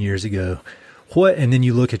 15 years ago, and then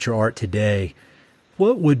you look at your art today,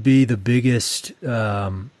 what would be the biggest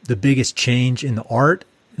change in the art?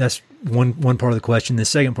 That's one part of the question. The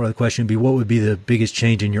second part of the question would be, what would be the biggest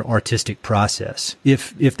change in your artistic process,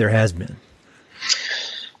 if there has been?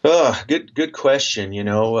 Good question.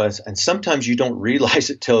 And sometimes you don't realize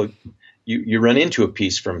it till you run into a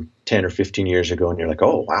piece from 10 or 15 years ago, and you're like,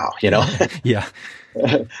 oh wow, Yeah.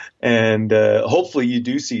 And hopefully you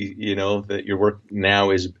do see, that your work now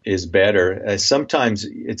is better. Sometimes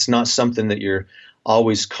it's not something that you're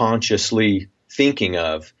always consciously thinking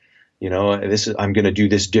of. I'm going to do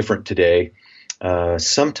this different today.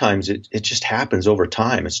 Sometimes it just happens over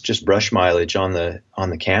time. It's just brush mileage on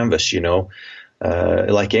the canvas.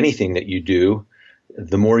 Like anything that you do,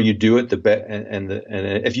 the more you do it, the better. And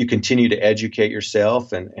if you continue to educate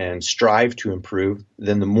yourself and strive to improve,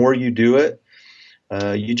 then the more you do it,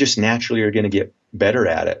 you just naturally are going to get better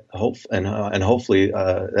at it. And hopefully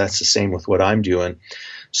that's the same with what I'm doing.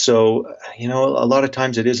 So, a lot of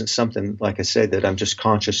times it isn't something, like I said, that I'm just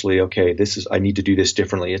consciously, okay, I need to do this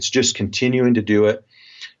differently. It's just continuing to do it.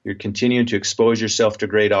 You're continuing to expose yourself to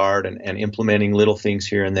great art and implementing little things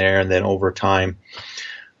here and there. And then over time,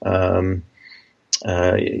 you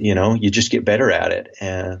just get better at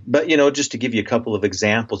it. But just to give you a couple of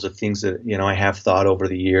examples of things that, I have thought over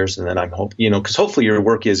the years, and then I'm because hopefully your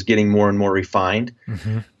work is getting more and more refined.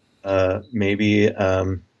 Mm-hmm. Maybe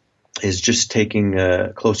is just taking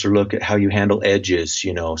a closer look at how you handle edges,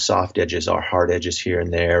 soft edges or hard edges here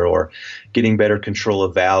and there, or getting better control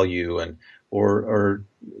of value and or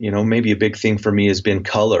maybe a big thing for me has been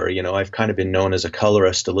color. I've kind of been known as a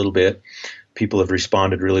colorist a little bit. People have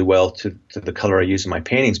responded really well to the color I use in my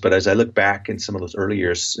paintings. But as I look back in some of those early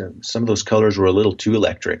years, some of those colors were a little too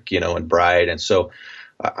electric, and bright. And so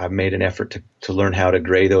I've made an effort to learn how to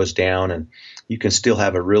gray those down. And you can still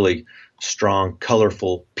have a really strong,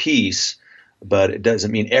 colorful piece, but it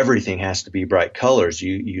doesn't mean everything has to be bright colors.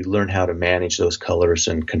 You learn how to manage those colors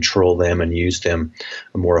and control them and use them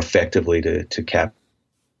more effectively to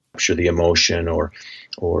capture the emotion or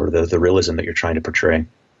the realism that you're trying to portray.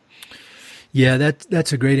 Yeah,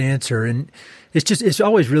 that's a great answer. And it's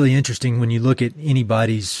always really interesting when you look at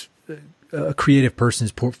anybody's a creative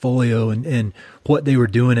person's portfolio and what they were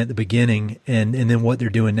doing at the beginning and then what they're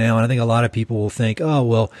doing now. And I think a lot of people will think, oh,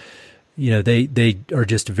 well, they are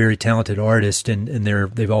just a very talented artist and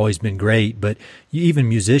they've always been great. But even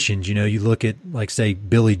musicians, you look at, like, say,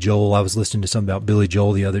 Billy Joel. I was listening to something about Billy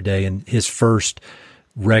Joel the other day, and his first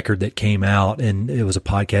record that came out, and it was a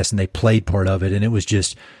podcast, and they played part of it, and it was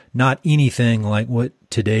just not anything like what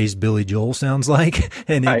today's Billy Joel sounds like.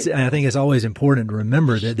 And I think it's always important to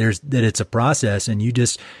remember that it's a process, and it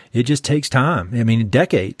just takes time. I mean,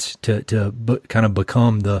 decades to kind of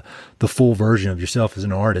become the full version of yourself as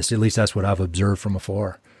an artist. At least that's what I've observed from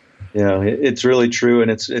afar. Yeah, it's really true.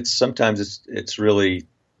 And it's sometimes it's really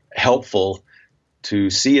helpful to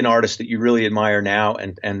see an artist that you really admire now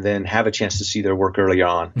and then have a chance to see their work early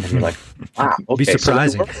on. And you're like, wow, okay. Be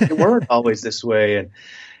surprising. So they weren't always this way.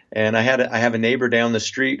 And I have a neighbor down the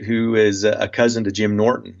street who is a cousin to Jim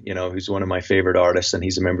Norton, who's one of my favorite artists, and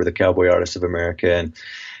he's a member of the Cowboy Artists of America.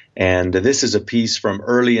 And this is a piece from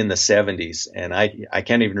early in the 70s, and I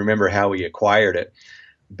can't even remember how he acquired it.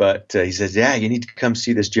 But he says, yeah, you need to come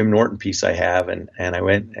see this Jim Norton piece I have. And I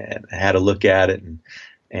went and had a look at it,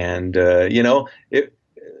 and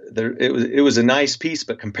it was a nice piece,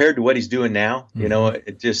 but compared to what he's doing now,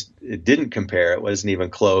 it didn't compare. It wasn't even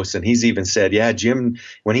close. And he's even said, yeah, Jim,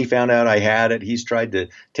 when he found out I had it, he's tried to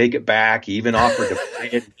take it back. He even offered to play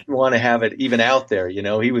it. He didn't want to have it even out there.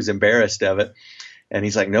 He was embarrassed of it. And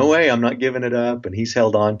he's like, no way, I'm not giving it up. And he's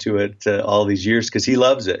held on to it all these years because he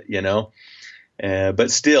loves it,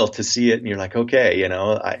 but still to see it and you're like, okay,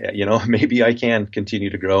 maybe I can continue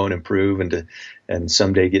to grow and improve and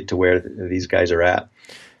someday get to where these guys are at.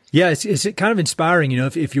 Yeah, it's kind of inspiring,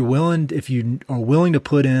 if you are willing to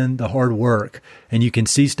put in the hard work and you can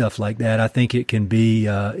see stuff like that. I think it could be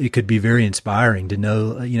very inspiring to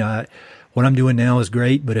know, what I'm doing now is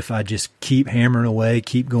great, but if I just keep hammering away,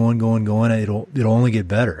 keep going, it'll only get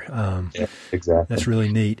better. Yeah, exactly. That's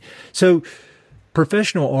really neat. So,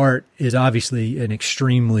 professional art is obviously an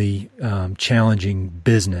extremely challenging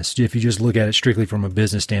business. If you just look at it strictly from a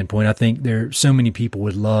business standpoint, I think so many people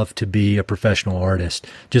would love to be a professional artist,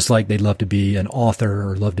 just like they'd love to be an author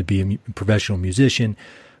or love to be a professional musician.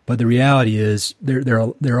 But the reality is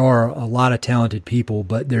there are a lot of talented people,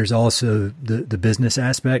 but there's also the business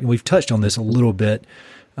aspect. And we've touched on this a little bit.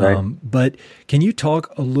 Right. But can you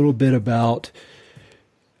talk a little bit about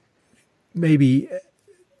maybe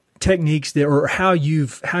techniques or how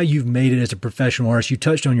you've made it as a professional artist? You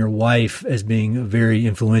touched on your wife as being very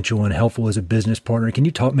influential and helpful as a business partner. Can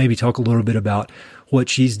you talk a little bit about what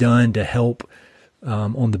she's done to help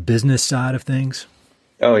on the business side of things?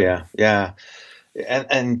 Oh yeah.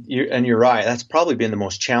 And you're right. That's probably been the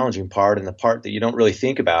most challenging part, and the part that you don't really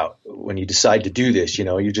think about when you decide to do this.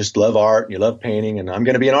 You just love art and you love painting, and I'm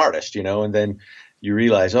going to be an artist. And then you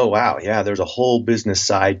realize, oh, wow, yeah, there's a whole business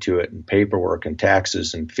side to it, and paperwork and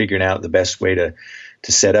taxes and figuring out the best way to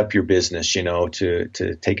set up your business,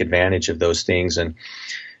 to take advantage of those things.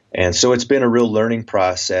 And so it's been a real learning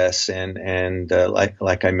process. And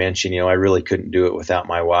like I mentioned, I really couldn't do it without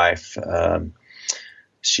my wife.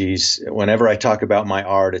 Whenever I talk about my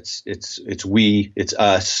art, it's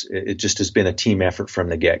us. It just has been a team effort from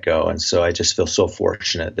the get-go. And so I just feel so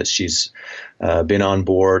fortunate that she's been on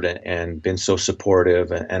board and been so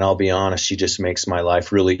supportive. And I'll be honest, she just makes my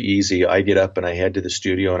life really easy. I get up and I head to the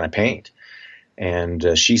studio and I paint.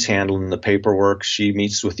 And she's handling the paperwork. She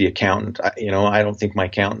meets with the accountant. I don't think my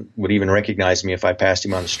accountant would even recognize me if I passed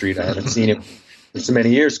him on the street. I haven't seen him for so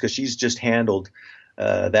many years because she's just handled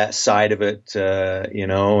that side of it,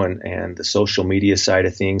 and the social media side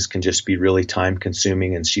of things can just be really time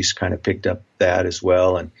consuming, and she's kind of picked up that as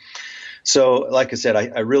well. And so, like I said,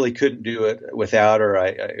 I really couldn't do it without her.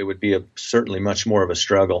 It would be certainly much more of a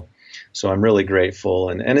struggle. So I'm really grateful,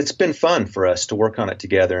 and it's been fun for us to work on it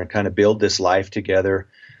together and kind of build this life together.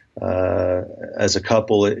 As a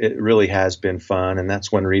couple, it really has been fun, and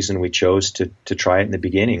that's one reason we chose to try it in the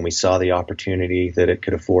beginning. We saw the opportunity that it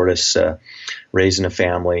could afford us raising a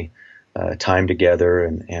family time together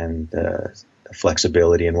and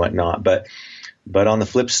flexibility and whatnot. But on the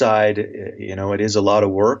flip side, it is a lot of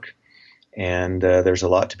work, and there's a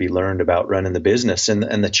lot to be learned about running the business.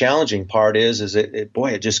 And the challenging part is it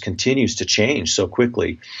just continues to change so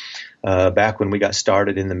quickly. Back when we got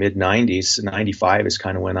started in the mid 90s, 95 is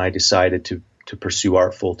kind of when I decided to pursue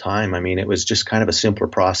art full time. I mean, it was just kind of a simpler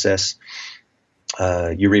process.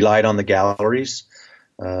 You relied on the galleries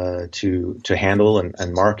to handle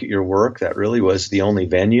and market your work. That really was the only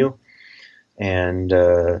venue. And,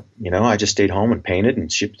 I just stayed home and painted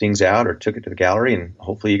and shipped things out or took it to the gallery, and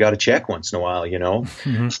hopefully you got a check once in a while,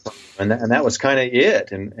 Mm-hmm. And that was kind of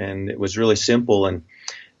it. And it was really simple. And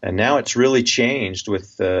now it's really changed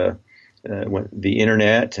with the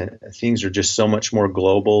internet. Things are just so much more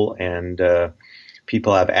global, and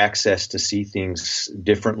people have access to see things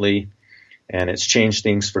differently. And it's changed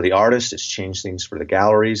things for the artists. It's changed things for the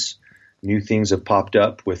galleries. New things have popped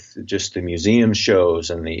up with just the museum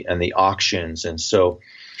shows and the auctions. And so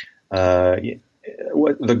the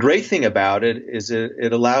great thing about it is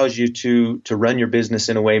it allows you to run your business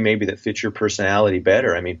in a way maybe that fits your personality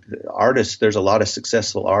better. I mean, artists, there's a lot of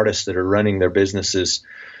successful artists that are running their businesses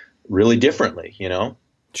really differently,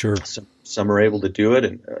 Sure. Some are able to do it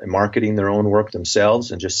and marketing their own work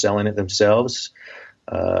themselves and just selling it themselves.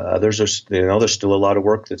 Others are, there's still a lot of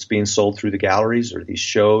work that's being sold through the galleries or these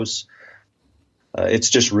shows. It's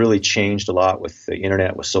just really changed a lot with the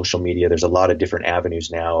internet, with social media. There's a lot of different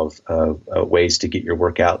avenues now of ways to get your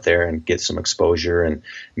work out there and get some exposure and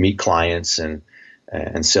meet clients and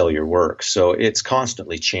sell your work. So it's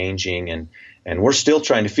constantly changing, and we're still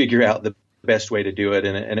trying to figure out the best way to do it.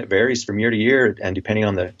 And it varies from year to year, and depending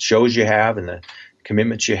on the shows you have and the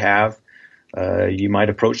commitments you have, you might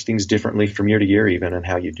approach things differently from year to year, even in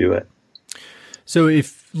how you do it. So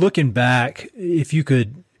if looking back, if you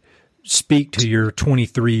could speak to your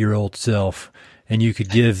 23-year-old self and you could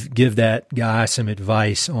give that guy some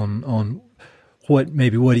advice on what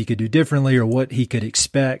he could do differently or what he could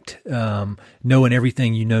expect, knowing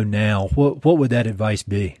everything you know now, what would that advice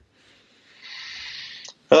be?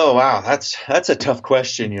 Oh, wow. That's a tough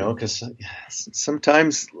question, because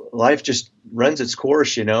sometimes life just runs its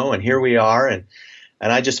course, and here we are. And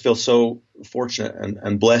I just feel so fortunate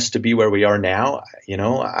and blessed to be where we are now.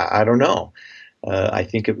 I don't know. I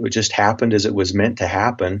think it just happened as it was meant to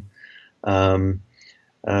happen.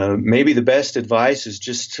 Maybe the best advice is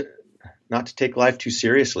just not to take life too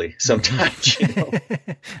seriously sometimes.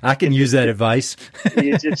 I can use that advice.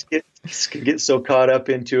 You just get so caught up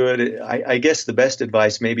into it. I guess the best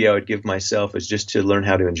advice maybe I would give myself is just to learn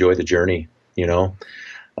how to enjoy the journey.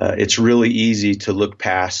 It's really easy to look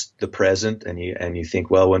past the present and you think,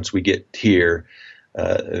 well, once we get here,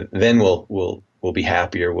 then we'll be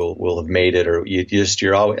happier. We'll have made it, or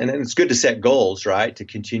you're always, and it's good to set goals, right, to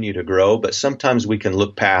continue to grow. But sometimes we can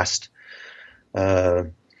look past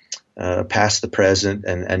the present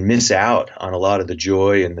and miss out on a lot of the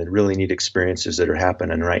joy and the really neat experiences that are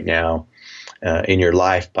happening right now in your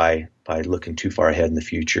life by looking too far ahead in the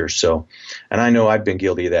future. So, and I know I've been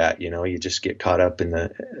guilty of that. You just get caught up in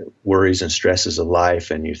the worries and stresses of life,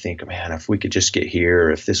 and you think, man, if we could just get here,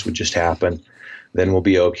 or if this would just happen, then we'll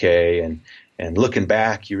be okay. And looking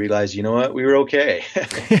back, you realize, you know what, we were okay.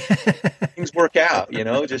 Things work out,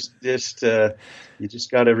 just you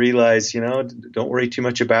just got to realize, don't worry too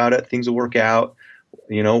much about it. Things will work out,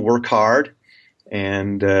 work hard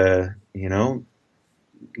and,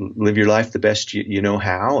 live your life the best you know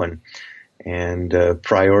how, and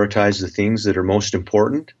prioritize the things that are most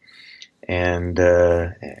important, and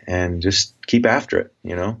just keep after it,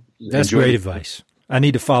 That's great advice. I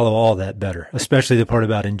need to follow all that better, especially the part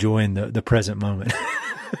about enjoying the present moment.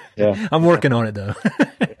 Yeah. I'm working on it though.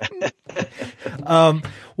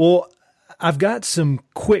 Well, I've got some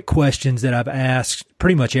quick questions that I've asked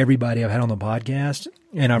pretty much everybody I've had on the podcast,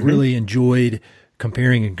 and I've really enjoyed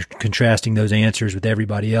comparing and contrasting those answers with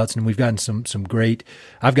everybody else. And we've gotten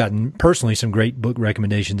I've gotten personally some great book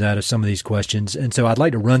recommendations out of some of these questions. And so I'd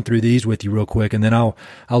like to run through these with you real quick, and then I'll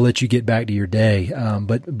let you get back to your day.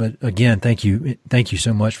 But again, thank you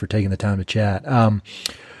so much for taking the time to chat.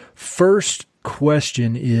 First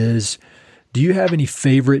question is, do you have any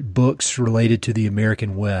favorite books related to the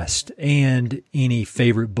American West, and any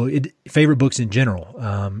favorite books in general?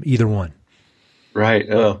 Either one. Right.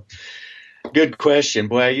 Oh, good question.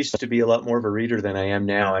 Boy, I used to be a lot more of a reader than I am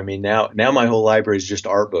now. I mean, now my whole library is just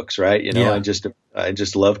art books, right? Yeah. I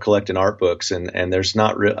just love collecting art books, and there's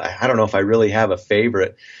not really, I don't know if I really have a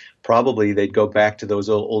favorite. Probably they'd go back to those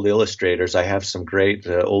old illustrators. I have some great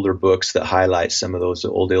older books that highlight some of those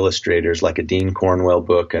old illustrators, like a Dean Cornwell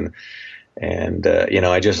book, and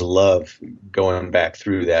I just love going back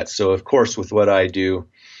through that. So of course, with what I do,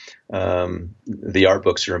 the art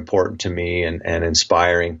books are important to me and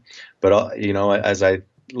inspiring. But as I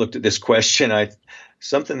looked at this question,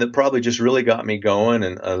 something that probably just really got me going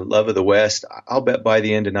and a love of the West. I'll bet by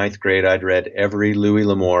the end of ninth grade, I'd read every Louis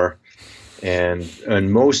L'Amour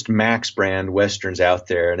and most Max brand Westerns out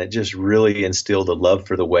there. And it just really instilled a love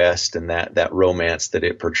for the West and that romance that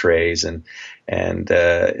it portrays. And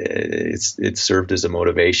it served as a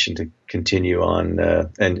motivation to continue on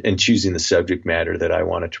and choosing the subject matter that I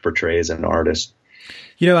wanted to portray as an artist.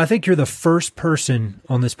 I think you're the first person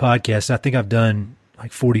on this podcast. I think I've done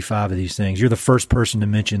like 45 of these things. You're the first person to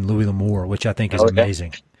mention Louis L'Amour, which I think is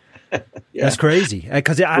amazing. Yeah. That's crazy,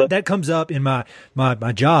 because that comes up in my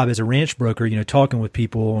job as a ranch broker, talking with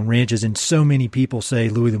people on ranches, and so many people say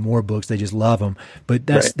Louis L'Amour books, they just love them. But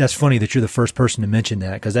that's funny that you're the first person to mention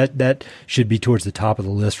that, because that should be towards the top of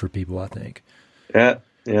the list for people, I think. Yeah,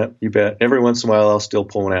 you bet. Every once in a while, I'll still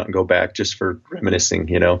pull one out and go back just for reminiscing,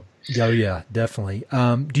 Oh, yeah, definitely.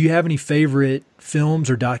 Do you have any favorite films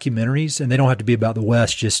or documentaries? And they don't have to be about the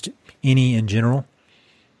West, just any in general.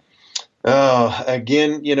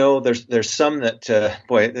 Again, there's some that,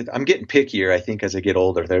 I'm getting pickier, I think, as I get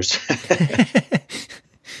older. There's,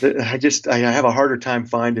 I have a harder time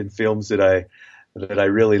finding films that I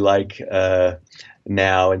really like,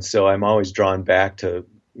 now. And so I'm always drawn back to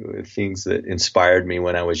things that inspired me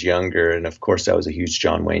when I was younger. And of course, I was a huge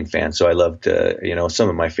John Wayne fan. So I loved, some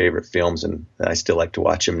of my favorite films, and I still like to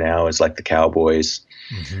watch them now, is like The Cowboys,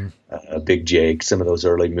 Big Jake, some of those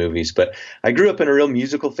early movies. But I grew up in a real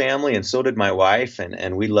musical family, and so did my wife.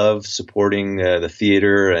 And we love supporting the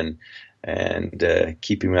theater and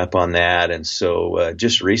keeping up on that. And so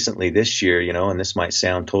just recently this year, and this might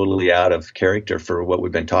sound totally out of character for what we've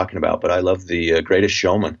been talking about, but I love The Greatest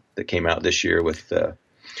Showman that came out this year with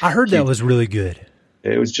I heard that was really good.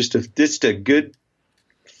 It was just a good,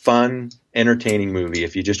 fun, entertaining movie.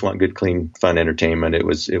 If you just want good, clean, fun entertainment, it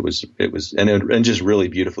was and just really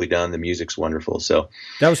beautifully done. The music's wonderful. So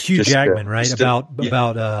that was Hugh Jackman, right? About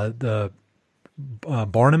the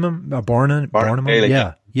Barnum.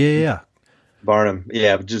 Yeah. Barnum,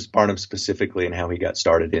 just Barnum specifically, and how he got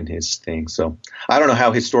started in his thing. So I don't know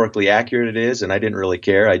how historically accurate it is, and I didn't really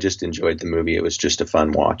care. I just enjoyed the movie. It was just a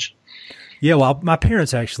fun watch. Yeah, well, my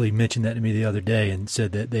parents actually mentioned that to me the other day and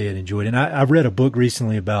said that they had enjoyed it. And I read a book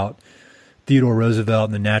recently about Theodore Roosevelt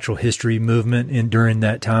and the natural history movement during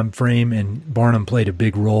that time frame, and Barnum played a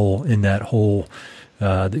big role in that whole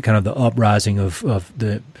the uprising of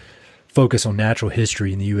the focus on natural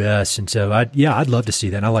history in the U.S. And so, I'd love to see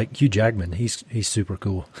that. And I like Hugh Jackman; he's super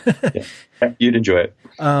cool. Yeah, you'd enjoy it.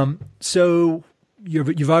 So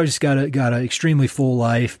you've always got an extremely full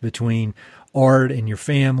life between art and your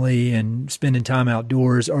family and spending time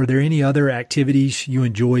outdoors. Are there any other activities you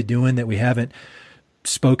enjoy doing that we haven't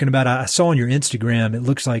spoken about? I saw on your Instagram, it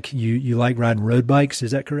looks like you like riding road bikes.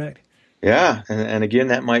 Is that correct? Yeah. And again,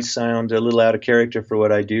 that might sound a little out of character for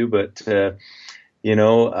what I do, but,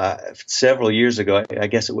 several years ago, I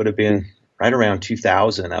guess it would have been right around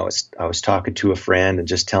 2000. I was talking to a friend and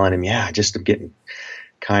just telling him, I'm getting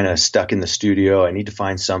kind of stuck in the studio. I need to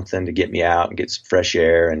find something to get me out and get some fresh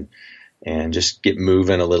air and just get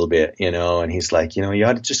moving a little bit, and he's like, you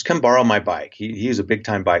ought to just come borrow my bike. He was a big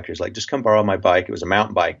time biker. He's like, just come borrow my bike. It was a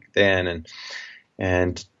mountain bike then,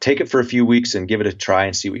 and take it for a few weeks and give it a try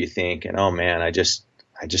and see what you think. And, oh man, I just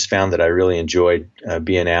found that I really enjoyed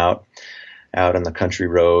being out on the country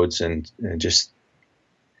roads and just,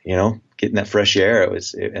 getting that fresh air.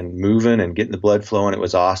 And moving and getting the blood flowing. It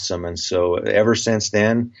was awesome. And so ever since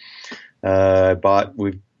then,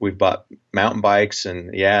 we've bought mountain bikes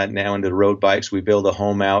and now into the road bikes. We build a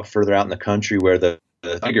home further out in the country where the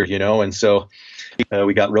bigger, and so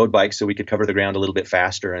we got road bikes so we could cover the ground a little bit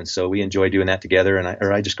faster. And so we enjoy doing that together. And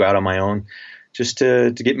I just go out on my own just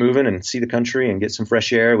to get moving and see the country and get some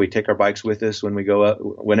fresh air. We take our bikes with us when we go up,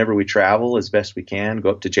 whenever we travel as best we can, go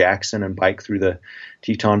up to Jackson and bike through the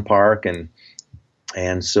Teton Park.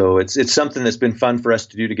 And so it's something that's been fun for us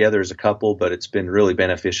to do together as a couple, but it's been really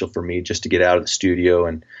beneficial for me just to get out of the studio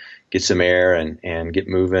and get some air and get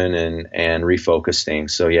moving and refocus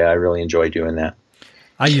things. So I really enjoy doing that.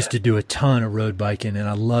 I used to do a ton of road biking, and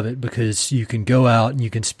I love it because you can go out and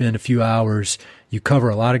you can spend a few hours. You cover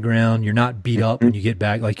a lot of ground. You're not beat up when you get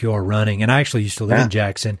back like you are running. And I actually used to live in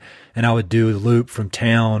Jackson, and I would do the loop from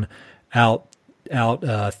town out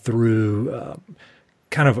through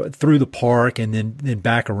kind of through the park and then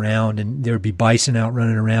back around, and there would be bison out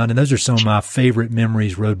running around. And those are some of my favorite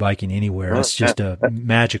memories road biking anywhere. It's just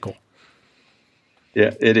magical.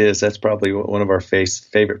 Yeah, it is. That's probably one of our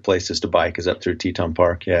favorite places to bike is up through Teton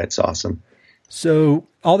Park. Yeah, it's awesome. So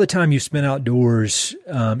all the time you spent outdoors,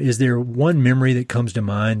 is there one memory that comes to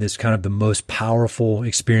mind that's kind of the most powerful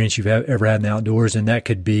experience you've ever had in the outdoors? And that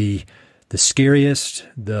could be the scariest,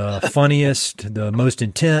 the funniest, the most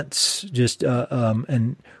intense, just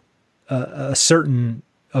and a certain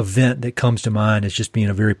event that comes to mind as just being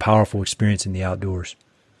a very powerful experience in the outdoors.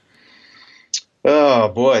 Oh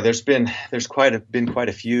boy, there's been quite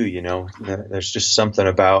a few. You know, there's just something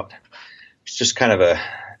about it's just kind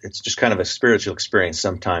of a spiritual experience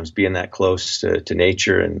sometimes, being that close to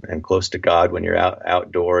nature and close to God when you're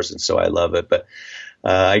outdoors, and so I love it. But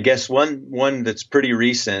I guess one that's pretty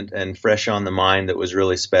recent and fresh on the mind that was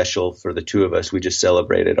really special for the two of us. We just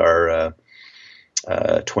celebrated our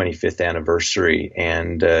 25th anniversary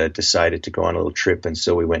and decided to go on a little trip, and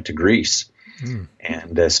so we went to Greece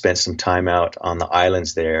and spent some time out on the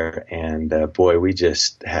islands there. And boy, we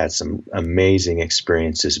just had some amazing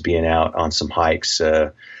experiences being out on some hikes,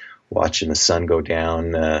 watching the sun go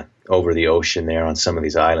down over the ocean there on some of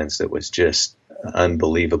these islands. That was just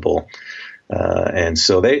unbelievable. And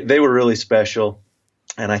so they were really special,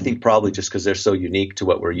 and I think probably just because they're so unique to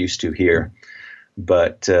what we're used to here.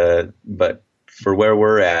 But for where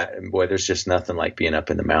we're at, boy, there's just nothing like being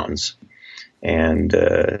up in the mountains and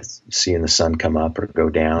seeing the sun come up or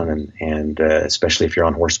go down, and especially if you're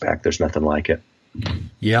on horseback, there's nothing like it.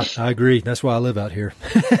 Yeah, I agree. That's why I live out here.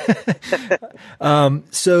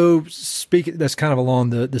 So that's kind of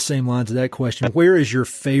along the same lines of that question. Where is your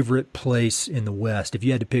favorite place in the West? If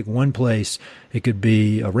you had to pick one place, it could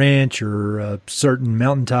be a ranch or a certain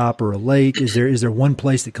mountaintop or a lake. Is there one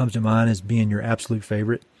place that comes to mind as being your absolute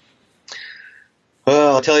favorite?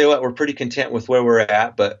 Well, I'll tell you what, we're pretty content with where we're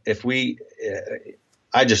at, but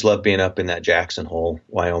I just love being up in that Jackson Hole,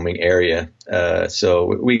 Wyoming area. So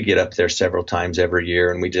we get up there several times every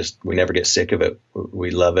year, and we never get sick of it.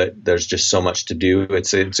 We love it. There's just so much to do.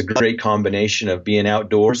 It's a great combination of being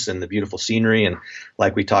outdoors and the beautiful scenery, and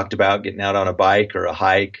like we talked about, getting out on a bike or a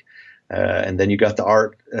hike. And then you got the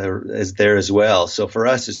art is there as well. So for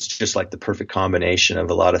us, it's just like the perfect combination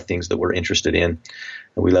of a lot of things that we're interested in.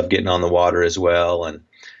 And we love getting on the water as well, and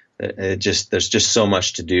there's just so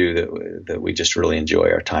much to do that we just really enjoy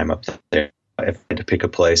our time up there. If I had to pick a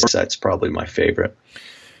place, that's probably my favorite.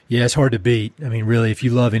 Yeah, it's hard to beat. I mean, really, if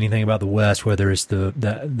you love anything about the West, whether it's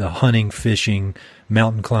the hunting, fishing,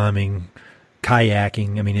 mountain climbing,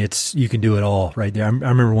 kayaking, I mean, you can do it all right there. I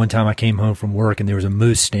remember one time I came home from work and there was a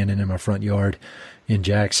moose standing in my front yard in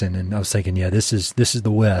Jackson, and I was thinking, yeah, this is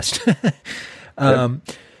the West.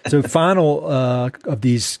 So final of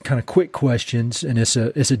these kind of quick questions, and it's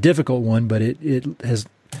a difficult one, but it has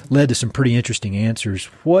led to some pretty interesting answers.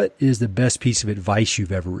 What is the best piece of advice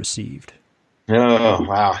you've ever received? Oh,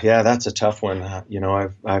 wow. Yeah, that's a tough one.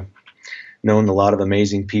 I've known a lot of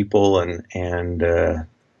amazing people, and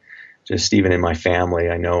just even in my family,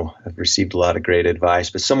 I know I've received a lot of great advice.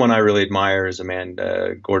 But someone I really admire is a man,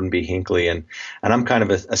 Gordon B. Hinckley, and I'm kind of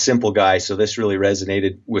a simple guy, so this really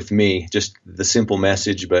resonated with me. Just the simple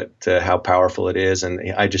message, but how powerful it is.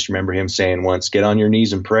 And I just remember him saying once, "Get on your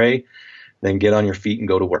knees and pray, then get on your feet and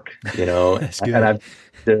go to work." You know, That's good.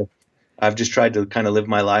 And I've just tried to kind of live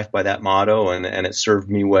my life by that motto, and it served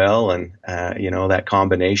me well. And that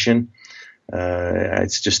combination.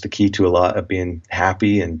 It's just the key to a lot of being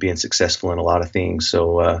happy and being successful in a lot of things.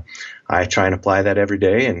 So I try and apply that every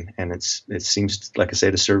day, and it seems, like I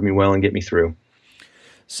say, to serve me well and get me through.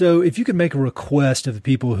 So if you could make a request of the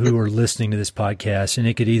people who are listening to this podcast, and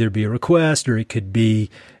it could either be a request or it could be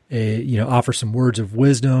offer some words of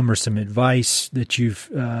wisdom or some advice that you've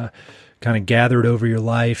kind of gathered over your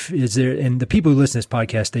life, and the people who listen to this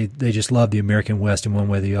podcast, they just love the American West in one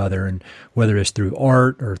way or the other, and whether it's through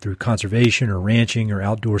art or through conservation or ranching or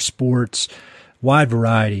outdoor sports, wide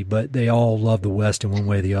variety, but they all love the West in one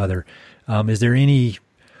way or the other. Is there any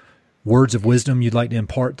words of wisdom you'd like to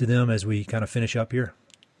impart to them as we kind of finish up here?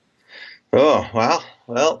 Oh, wow.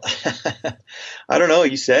 Well, I don't know.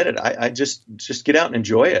 You said it. I just get out and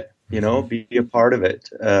enjoy it, be a part of it.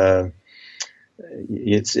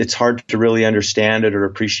 It's hard to really understand it or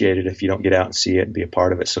appreciate it if you don't get out and see it and be a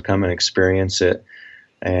part of it. So come and experience it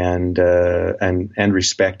and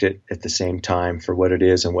respect it at the same time for what it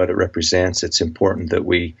is and what it represents. It's important that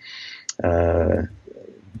we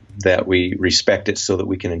respect it so that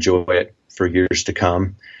we can enjoy it for years to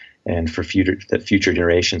come, and for future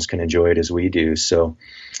generations can enjoy it as we do. So,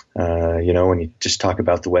 when you just talk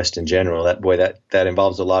about the West in general, that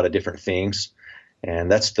involves a lot of different things.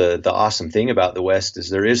 And that's the awesome thing about the West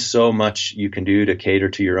is there is so much you can do to cater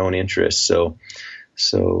to your own interests. So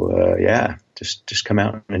just come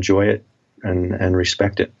out and enjoy it and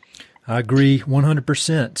respect it. I agree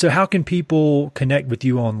 100%. So how can people connect with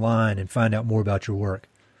you online and find out more about your work?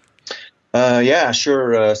 Yeah,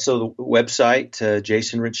 sure. So the website,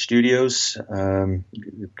 Jason Rich Studios,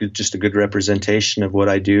 just a good representation of what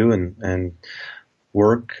I do and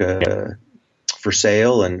work for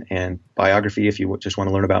sale and biography. If you just want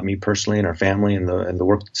to learn about me personally and our family and the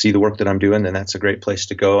work, see the work that I'm doing, then that's a great place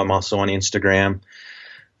to go. I'm also on Instagram,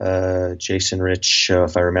 Jason Rich,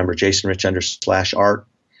 if I remember, Jason Rich _art,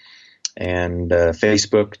 and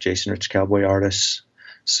Facebook, Jason Rich Cowboy Artist.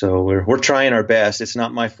 So we're trying our best. It's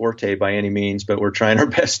not my forte by any means, but we're trying our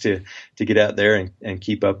best to get out there and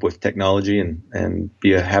keep up with technology and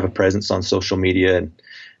have a presence on social media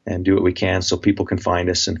and do what we can so people can find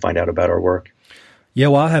us and find out about our work. Yeah,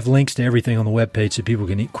 well, I'll have links to everything on the webpage so people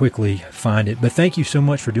can quickly find it. But thank you so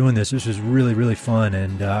much for doing this. This was really, really fun,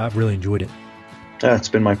 and I've really enjoyed it. It's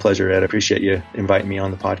been my pleasure, Ed. I appreciate you inviting me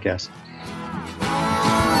on the podcast.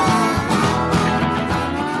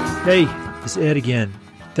 Hey, it's Ed again.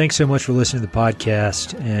 Thanks so much for listening to the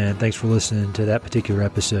podcast, and thanks for listening to that particular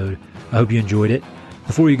episode. I hope you enjoyed it.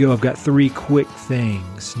 Before you go, I've got 3 quick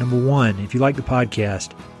things. Number 1, if you like the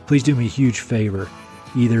podcast, please do me a huge favor.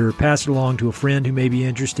 Either pass it along to a friend who may be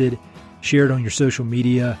interested, share it on your social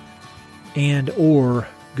media, or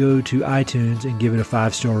go to iTunes and give it a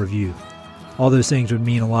 5-star review. All those things would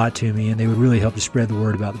mean a lot to me, and they would really help to spread the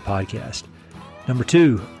word about the podcast. Number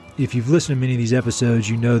 2, if you've listened to many of these episodes,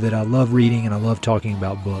 you know that I love reading and I love talking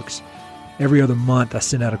about books. Every other month, I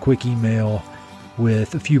send out a quick email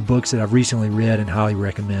with a few books that I've recently read and highly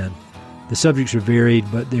recommend. The subjects are varied,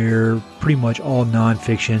 but they're pretty much all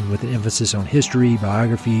nonfiction with an emphasis on history,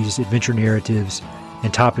 biographies, adventure narratives,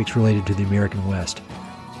 and topics related to the American West.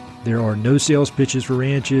 There are no sales pitches for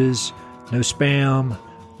ranches, no spam,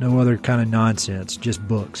 no other kind of nonsense, just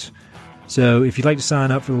books. So if you'd like to sign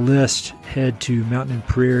up for the list, head to Mountain and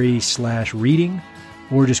Prairie /reading,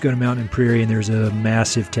 or just go to Mountain and Prairie and there's a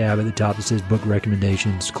massive tab at the top that says book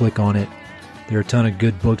recommendations. Click on it. There are a ton of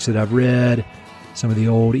good books that I've read. Some of the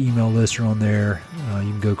old email lists are on there.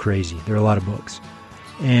 You can go crazy. There are a lot of books.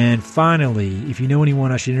 And finally, if you know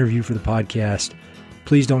anyone I should interview for the podcast,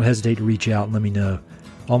 please don't hesitate to reach out and let me know.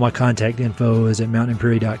 All my contact info is at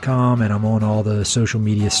mountainandprairie.com, and I'm on all the social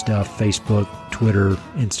media stuff, Facebook, Twitter,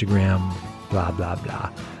 Instagram, blah, blah,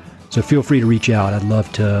 blah. So feel free to reach out. I'd love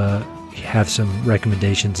to have some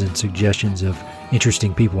recommendations and suggestions of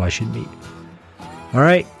interesting people I should meet. All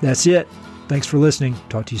right, that's it. Thanks for listening.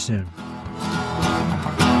 Talk to you soon.